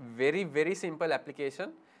again very simple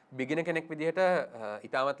application. beginner කෙනෙක් විදිහට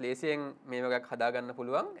ඉතාමත් ලේසියෙන් මේ වගේක් හදාගන්න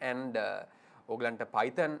පුළුවන්. and ඕගලන්ට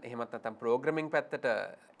Python එහෙමත් නැත්නම් programming පැත්තට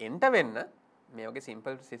enter වෙන්න මේ වගේ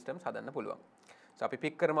simple systems හදන්න පුළුවන්. So අපි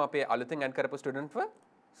pick කරමු අපේ අලුතෙන් add කරපු student ව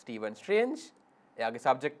Steven Strange. එයාගේ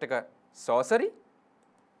subject එක sorcery.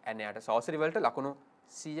 and එයාට sorcery වලට ලකුණු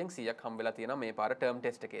 100ක් හම්බ වෙලා තියෙනවා මේ පාර term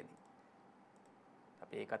test එකේදී.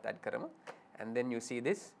 අපි ඒකත් add කරමු. and then you see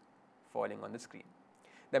this falling on the screen.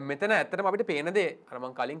 දැන් මෙතන ඇත්තටම අපිට පේන දේ අර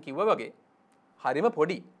මම කලින් කිව්වා වගේ හරිම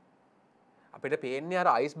පොඩි. අපිට පේන්නේ අර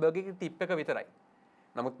iceberg එකේ tip එක විතරයි.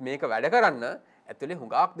 නමුත් මේක වැඩ කරන්න ඇතුලේ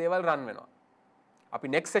හුඟක් දේවල් run වෙනවා. අපි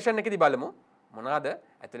next session එකේදී බලමු මොනවාද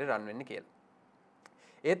ඇතුලේ run වෙන්නේ කියලා.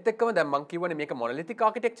 ඒත් එක්කම දැන් මම කියවනේ මේක monolithic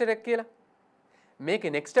architecture එක කියලා.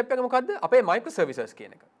 මේකේ next step එක මොකද්ද? අපේ microservices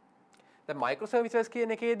කියන එක. දැන් microservices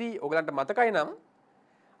කියන එකේදී ඔයගලන්ට මතකයි නම්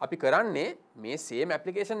අපි කරන්නේ මේ same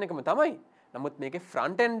application එකම තමයි. නමුත් මේකේ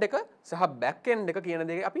front end එක සහ back end එක කියන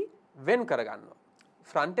දේ අපි වෙන් කරගන්නවා.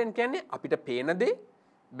 front end කියන්නේ අපිට පේන දේ,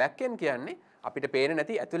 back end කියන්නේ අපිට පේන්නේ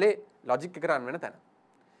නැති ඇතුලේ logic එක run වෙන තැන.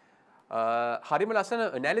 හරිම ලස්සන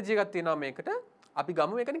analogy එකක් තියෙනවා මේකට. අපි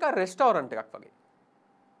ගමු මේක නිකන් restaurant එකක් වගේ.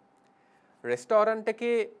 restaurant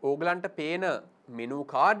එකේ ඕගලන්ට පේන menu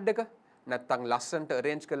card එක නැත්තම් ලස්සනට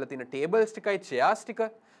arrange කරලා තියෙන tables ටිකයි chairs ටික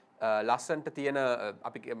ලස්සනට තියෙන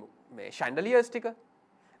අපි මේ chandeliers ටික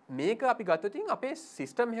මේක අපි ගත්තොත් අපේ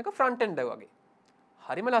system එකක front end එක වගේ.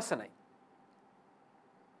 හරිම ලස්සනයි.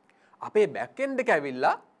 අපේ back end එක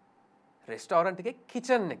ඇවිල්ලා restaurant එකේ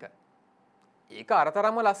kitchen එක. ඒක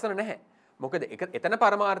අරතරම්ම ලස්සන නැහැ. මොකද එතන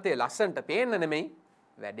පරමාර්ථය ලස්සනට පේන්න නෙමෙයි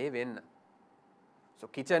වැඩේ වෙන්න. So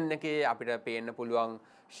kitchen එකේ අපිට පේන්න පුළුවන්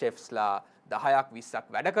chefsලා 10ක් 20ක්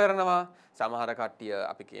වැඩ කරනවා. සමහර කට්ටිය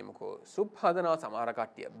අපි කියමුකෝ soup හදනවා, සමහර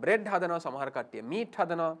කට්ටිය bread හදනවා, සමහර කට්ටිය meat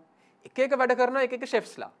හදනවා. එක එක වැඩ කරනවා එක එක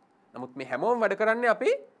chefsලා. නමුත් මේ හැමෝම වැඩ කරන්නේ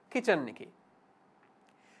අපේ kitchen එකේ.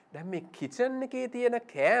 දැන් මේ kitchen එකේ තියෙන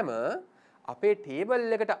කෑම අපේ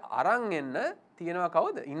table එකට අරන් එන්න තියනවා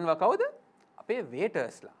කවුද? ඉන්නවා කවුද? අපේ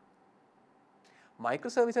waitersලා.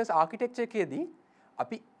 microservices architecture එකේදී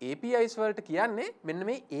අපි APIs වලට කියන්නේ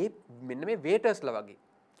මෙන්න මේ waitersලා වගේ.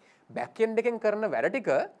 back end එකෙන් කරන වැඩ ටික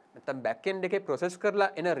නැත්නම් back end එකේ process කරලා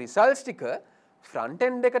එන results ටික front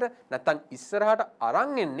end එකට නැත්නම් ඉස්සරහට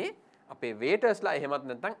අරන් එන්නේ අපේ waitersලා එහෙමත්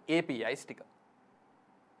නැත්නම් APIs ටික.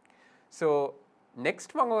 So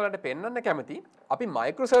next මම ඔයාලට පෙන්වන්න කැමති අපි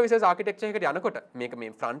microservices architecture එකට යනකොට මේක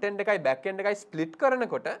මේ front end එකයි back end එකයි split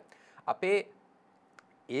කරනකොට අපේ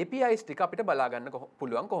APIs ටික අපිට බලා ගන්න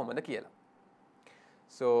පුළුවන් කොහොමද කියලා.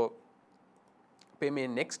 So අපේ මේ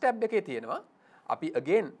next tab එකේ තියෙනවා අපි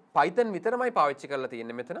again Python විතරමයි පාවිච්චි කරලා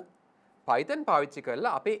තියෙන්නේ මෙතන. Python පාවිච්චි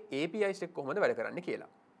කරලා අපේ APIs ටික කොහොමද වැඩ කරන්නේ කියලා.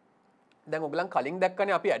 දැන් ඔයගලන් කලින්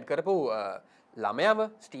දැක්කනේ අපි add කරපු ළමයාව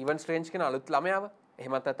Steven Strange කියන අලුත් ළමයාව.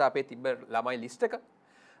 එහෙමත් නැත්නම් අපේ තිබ්බ ළමයි list එක.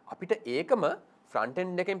 අපිට ඒකම front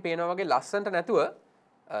end එකෙන් පේනවා වගේ ලස්සනට නැතුව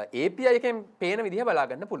API එකෙන් පේන විදිහ බලා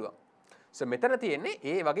ගන්න පුළුවන්. So මෙතන තියෙන්නේ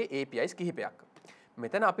ඒ වගේ APIs කිහිපයක්.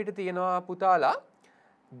 මෙතන අපිට තියෙනවා පුතාලා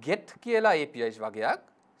get කියලා APIs වගේක්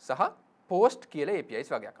සහ post කියලා APIs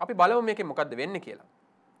වගේක්. අපි බලමු මේකේ මොකද්ද වෙන්නේ කියලා.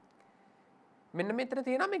 මෙන්න මෙතන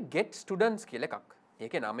තියෙනවා මේ get students කියලා එකක්.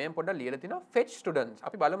 ඒකේ නමයෙන් පොඩ්ඩක් ලියලා තිනවා fetch students.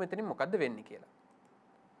 අපි බලමු මෙතනින් මොකද්ද වෙන්නේ කියලා.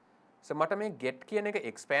 So මට මේ get කියන එක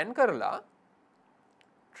expand කරලා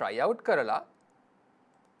try out කරලා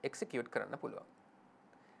execute කරන්න පුළුවන්.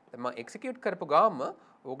 දැන් මම execute කරපු ගාම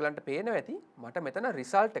ඕගලන්ට පේනවා ඇති මට මෙතන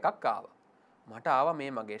result එකක් ආවා. මට ආවා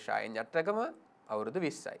මේ මගේ Shayen Yatagama අවුරුදු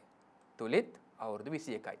 20යි. තුලිත් අවුරුදු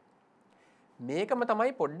 21යි. මේකම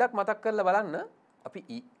තමයි පොඩ්ඩක් මතක් කරලා බලන්න අපි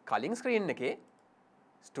කලින් ස්ක්‍රීන් එකේ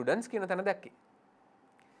ස්ටුඩන්ට්ස් කියන තැන දැක්කේ.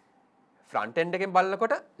 ෆ්‍රන්ට් එන්ඩ් එකෙන්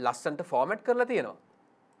බලනකොට ලස්සන්ට ෆෝමැට් කරලා තියෙනවා.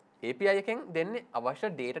 API එකෙන් දෙන්නේ අවශ්‍ය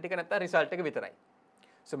data ටික නැත්නම් result එක විතරයි.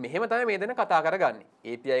 so මෙහෙම තමයි මේ දෙන කතා කරගන්නේ.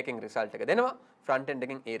 API එකෙන් result එක දෙනවා, front end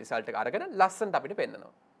එකෙන් ඒ result එක අරගෙන ලස්සනට අපිට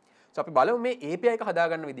පෙන්නනවා. so අපි බලමු මේ API එක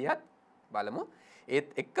හදාගන්න විදිහත් බලමු.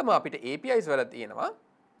 ඒත් එක්කම අපිට APIs වල තියෙනවා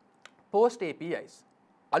post APIs.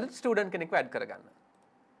 අලුත් ස්ටුඩන්ට් කෙනෙක්ව ඇඩ් කරගන්න.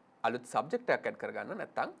 අලුත් සබ්ජෙක්ට් එකක් ඇඩ් කරගන්න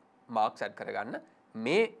නැත්නම් මාක්ස් ඇඩ් කරගන්න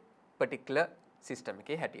මේ particular system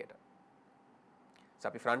එකේ හැටියට. so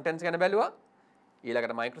අපි front ends ගැන බැලුවා.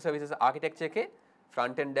 ඊළඟට microservices architecture එකේ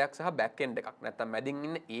front end එකක් සහ back end එකක් නැත්නම් මැදින්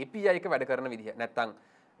ඉන්න API එක වැඩ කරන විදිහ නැත්නම්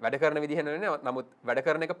වැඩ කරන විදිහ නෙවෙයි නමුත් වැඩ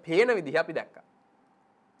කරන එක පේන විදිහ අපි දැක්කා.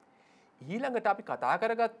 ඊළඟට අපි කතා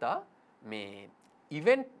කරගත්තා මේ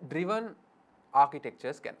event driven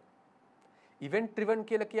architectures ගැන. event driven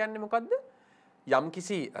කියලා කියන්නේ මොකද්ද?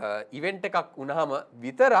 යම්කිසි event එකක් වුණාම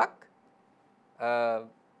විතරක්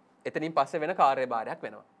එතනින් පස්සේ වෙන කාර්යභාරයක්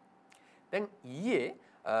වෙනවා. දැන් ඊයේ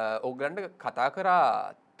ඕගලන්ට කතා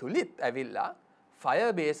කරා තුලිත් ඇවිල්ලා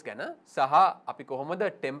firebase ගැන සහ අපි කොහොමද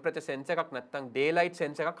temperature sense එකක් නැත්නම් daylight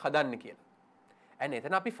sense එකක් හදන්නේ කියලා. and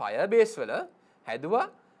එතන අපි firebase වල හැදුවා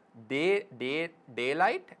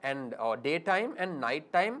daylight and or daytime and night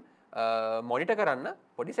time monitor කරන්න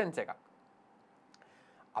පොඩි sense එකක්.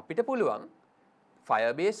 අපිට පුළුවන්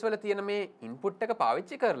firebase වල තියෙන මේ input එක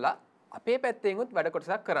පාවිච්චි කරලා අපේ පැත්තෙන් උත් වැඩ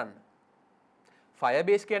කොටසක් කරන්න.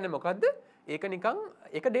 firebase කියන්නේ මොකද්ද? ඒක නිකන්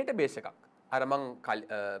ඒක database එකක්. අර මං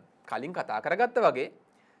කලින් කතා කරගත්තා වගේ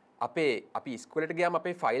අපි ඉස්කෝලේට ගියාම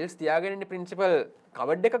අපේ ෆයිල්ස් තියාගෙන ඉන්නේ ප්‍රින්සිපල්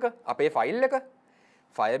කවර්ඩ් එකක අපේ ෆයිල් එක.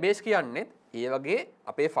 firebase කියන්නේ ඒ වගේ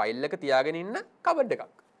අපේ ෆයිල් එක තියාගෙන ඉන්න කවර්ඩ්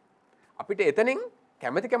එකක්. අපිට එතනින්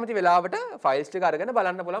කැමති වෙලාවට ෆයිල්ස් ටික අරගෙන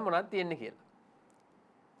බලන්න පුළුවන් මොනවද තියෙන්නේ කියලා.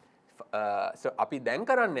 so අපි දැන්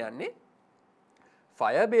කරන්න යන්නේ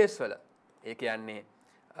firebase වල ඒ කියන්නේ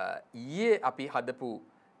ඊයේ අපි හදපු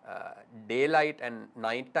daylight and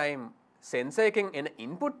night time sensor එකෙන් එන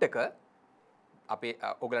input එක අපේ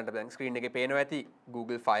ඔයගලන්ට දැන් screen එකේ පේනවා ඇති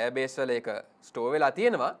Google Firebase වල ඒක store වෙලා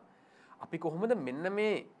තියෙනවා. අපි කොහොමද මෙන්න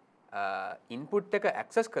මේ input එක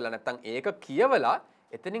access කරලා නැත්නම් ඒක කියවලා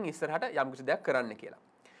එතනින් ඉස්සරහට යම් කිසි දෙයක් කරන්න කියලා.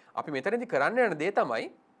 අපි මෙතනදී කරන්න යන දේ තමයි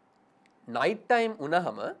night time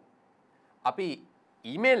වුණාම අපි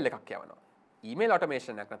email එකක් යවනවා. email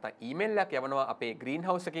automation එකක් නැත්නම් email එකක් යවනවා අපේ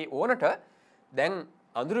greenhouse එකේ ඕනට දැන්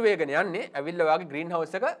අඳුරු වේගන යන්නේ ඇවිල්ලා ඔයාගේ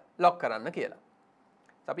greenhouse එක lock කරන්න කියලා.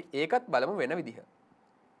 අපි ඒකත් බලමු වෙන විදිහ.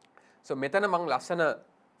 so මෙතන මම ලස්සන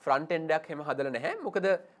front end එකක් හැම හදලා නැහැ. මොකද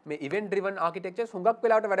මේ event driven architecture හුඟක්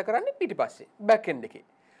වෙලාවට වැඩ කරන්නේ පිටිපස්සේ back end එකේ.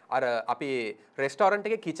 අර අපේ restaurant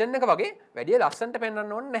එකේ kitchen එක වගේ වැඩි ලස්සනට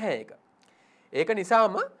පෙන්වන්න ඕනේ නැහැ ඒක. ඒක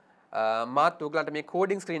නිසාම මාත් ඔයගලන්ට මේ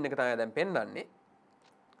coding screen එක තමයි දැන් පෙන්වන්නේ.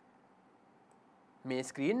 මේ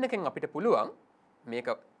screen එකෙන් අපිට පුළුවන්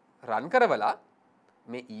මේක run කරවලා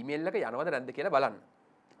මේ email එක යනවද නැද්ද කියලා බලන්න.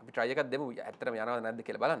 අපි try එකක් දෙමු ඇත්තටම යනවද නැද්ද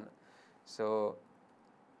කියලා බලන්න. so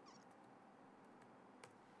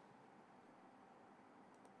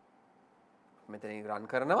මෙතන run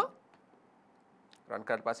කරනවා. run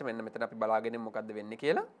කරලා පස්සේ මෙන්න මෙතන අපි බලාගෙන ඉමු මොකද්ද වෙන්නේ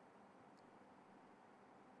කියලා.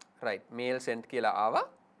 right mail send කියලා ආවා.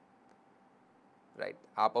 right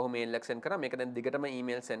ආපහු mail එක send කරා. මේක දැන් දිගටම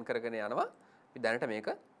email send කරගෙන යනවා. අපි දැනට මේක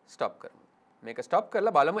stop කරමු. මේක stop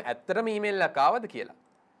කරලා බලමු ඇත්තටම email එකක් ආවද කියලා.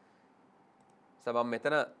 සබම්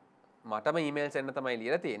මෙතන මටම emails එන්න තමයි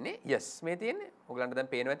ලියලා තියෙන්නේ. yes මේ තියෙන්නේ. ඔයගලන්ට දැන්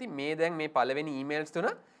පේනවා ඇති මේ දැන් මේ පළවෙනි emails තුන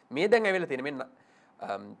මේ දැන් ඇවිල්ලා තියෙන්නේ.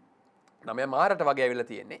 මේ 9 මාරට වගේ ඇවිල්ලා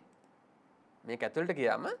තියෙන්නේ. මේක ඇතුළට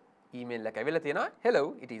ගියාම email එක ඇවිල්ලා තියෙනවා hello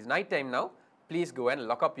it is night time now please go and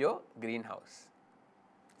lock up your greenhouse.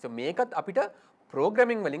 so මේකත් අපිට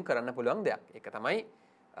programming වලින් කරන්න පුළුවන් දෙයක්. ඒක තමයි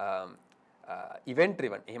event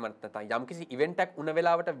driven. එහෙම නැත්නම් යම්කිසි event එකක් උන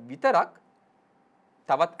වෙලාවට විතරක්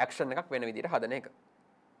තවත් action එකක් වෙන විදිහට හදන එක.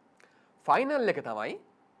 final එක තමයි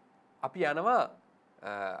අපි යනවා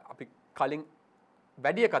අපි කලින්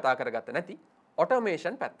වැඩි කතා කරගත්ත නැති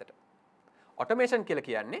automation පැත්තට. automation කියලා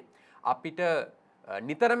කියන්නේ අපිට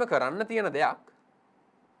නිතරම කරන්න තියෙන දෙයක්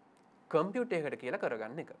කම්පියුටර් එකට කියලා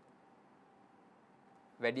කරගන්න එක.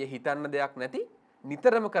 වැඩි හිතන්න දෙයක් නැති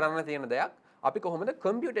නිතරම කරන්න තියෙන දෙයක් අපි කොහොමද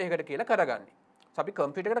කම්පියුටර් එකට කියලා කරගන්නේ. so අපි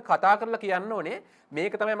කම්පියුටර් එකට කතා කරලා කියන්න ඕනේ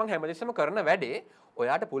මේක තමයි මම හැමදෙස්සම කරන වැඩේ.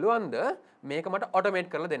 ඔයාට පුළුවන්ද මේක මට ඔටෝමේට්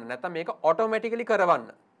කරලා දෙන්න. නැත්නම් මේක ඔටෝමැටිකලි කරවන්න.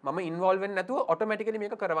 මම ඉන්වෝල්ව් වෙන්නේ නැතුව ඔටෝමැටිකලි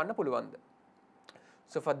මේක කරවන්න පුළුවන්ද?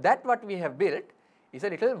 so for that what we have built is a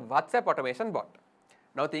little WhatsApp automation bot.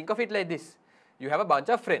 Now think of it like this. You have a bunch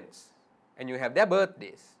of friends and you have their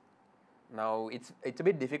birthdays. Now it's a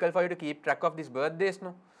bit difficult for you to keep track of these birthdays,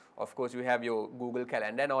 no? Of course you have your Google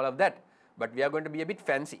Calendar and all of that. But we are going to be a bit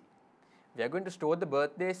fancy. We are going to store the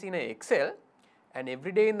birthdays in an Excel, and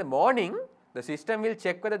every day in the morning the system will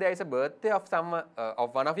check whether there is a birthday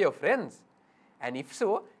of one of your friends, And if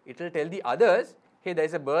so, it will tell the others, hey, there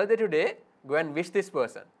is a birthday today, go and wish this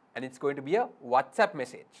person. And it's going to be a WhatsApp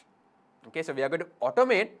message. Okay, so we are going to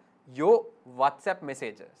automate your WhatsApp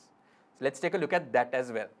messages. So let's take a look at that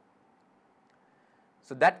as well.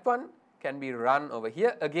 So that one can be run over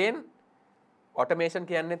here. Again, automation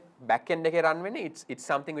can backend run when it's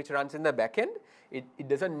something which runs in the backend. It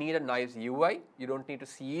doesn't need a nice UI. You don't need to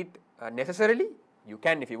see it necessarily. You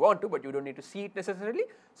can if you want to, but you don't need to see it necessarily.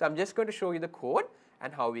 So I'm just going to show you the code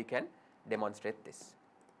and how we can demonstrate this.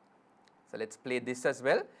 So let's play this as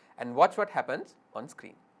well and watch what happens on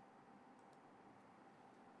screen.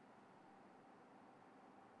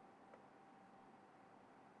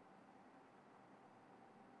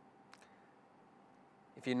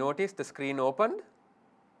 If you notice, the screen opened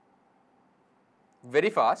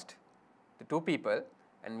very fast to 2 people,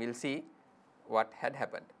 and we'll see what had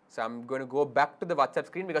happened. So I'm going to go back to the WhatsApp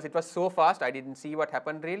screen because it was so fast I didn't see what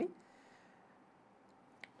happened really.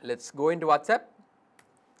 Let's go into WhatsApp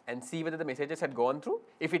and see whether the messages had gone through.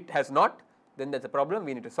 If it has not, then there's a problem,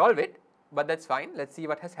 we need to solve it, but that's fine. Let's see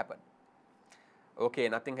what has happened. Okay,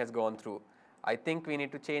 nothing has gone through. I think we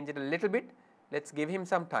need to change it a little bit. Let's give him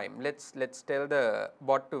some time. Let's tell the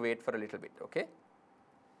bot to wait for a little bit, okay?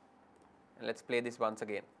 And let's play this once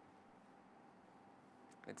again.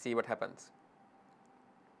 Let's see what happens.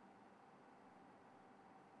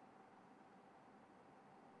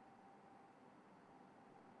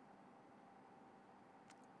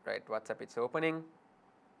 Right, WhatsApp, it's opening.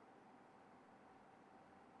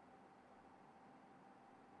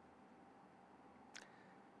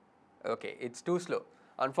 Okay, it's too slow.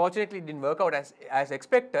 Unfortunately, it didn't work out as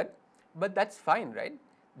expected, but that's fine, right?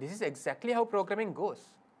 This is exactly how programming goes.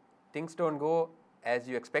 Things don't go as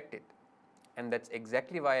you expect it. And that's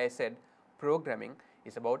exactly why I said programming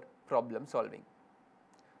is about problem solving.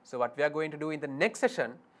 So what we are going to do in the next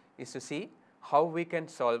session is to see how we can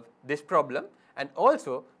solve this problem, and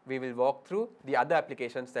also we will walk through the other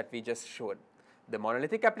applications that we just showed. The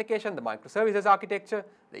monolithic application, the microservices architecture,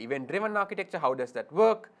 the event-driven architecture, how does that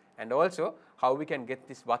work, and also how we can get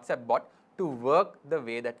this WhatsApp bot to work the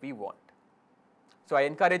way that we want. So I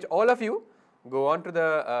encourage all of you, go on to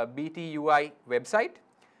the BTUI website,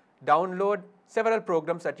 download several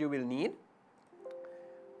programs that you will need.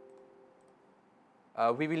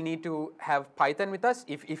 We will need to have Python with us.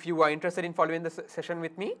 If you are interested in following the session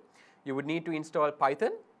with me, you would need to install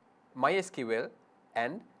Python, mysql,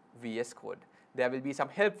 and vscode. There will be some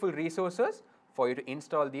helpful resources for you to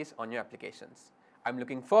install these on your applications. I'm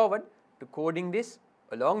looking forward to coding this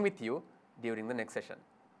along with you during the next session.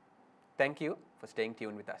 Thank you for staying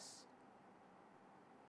tuned with us.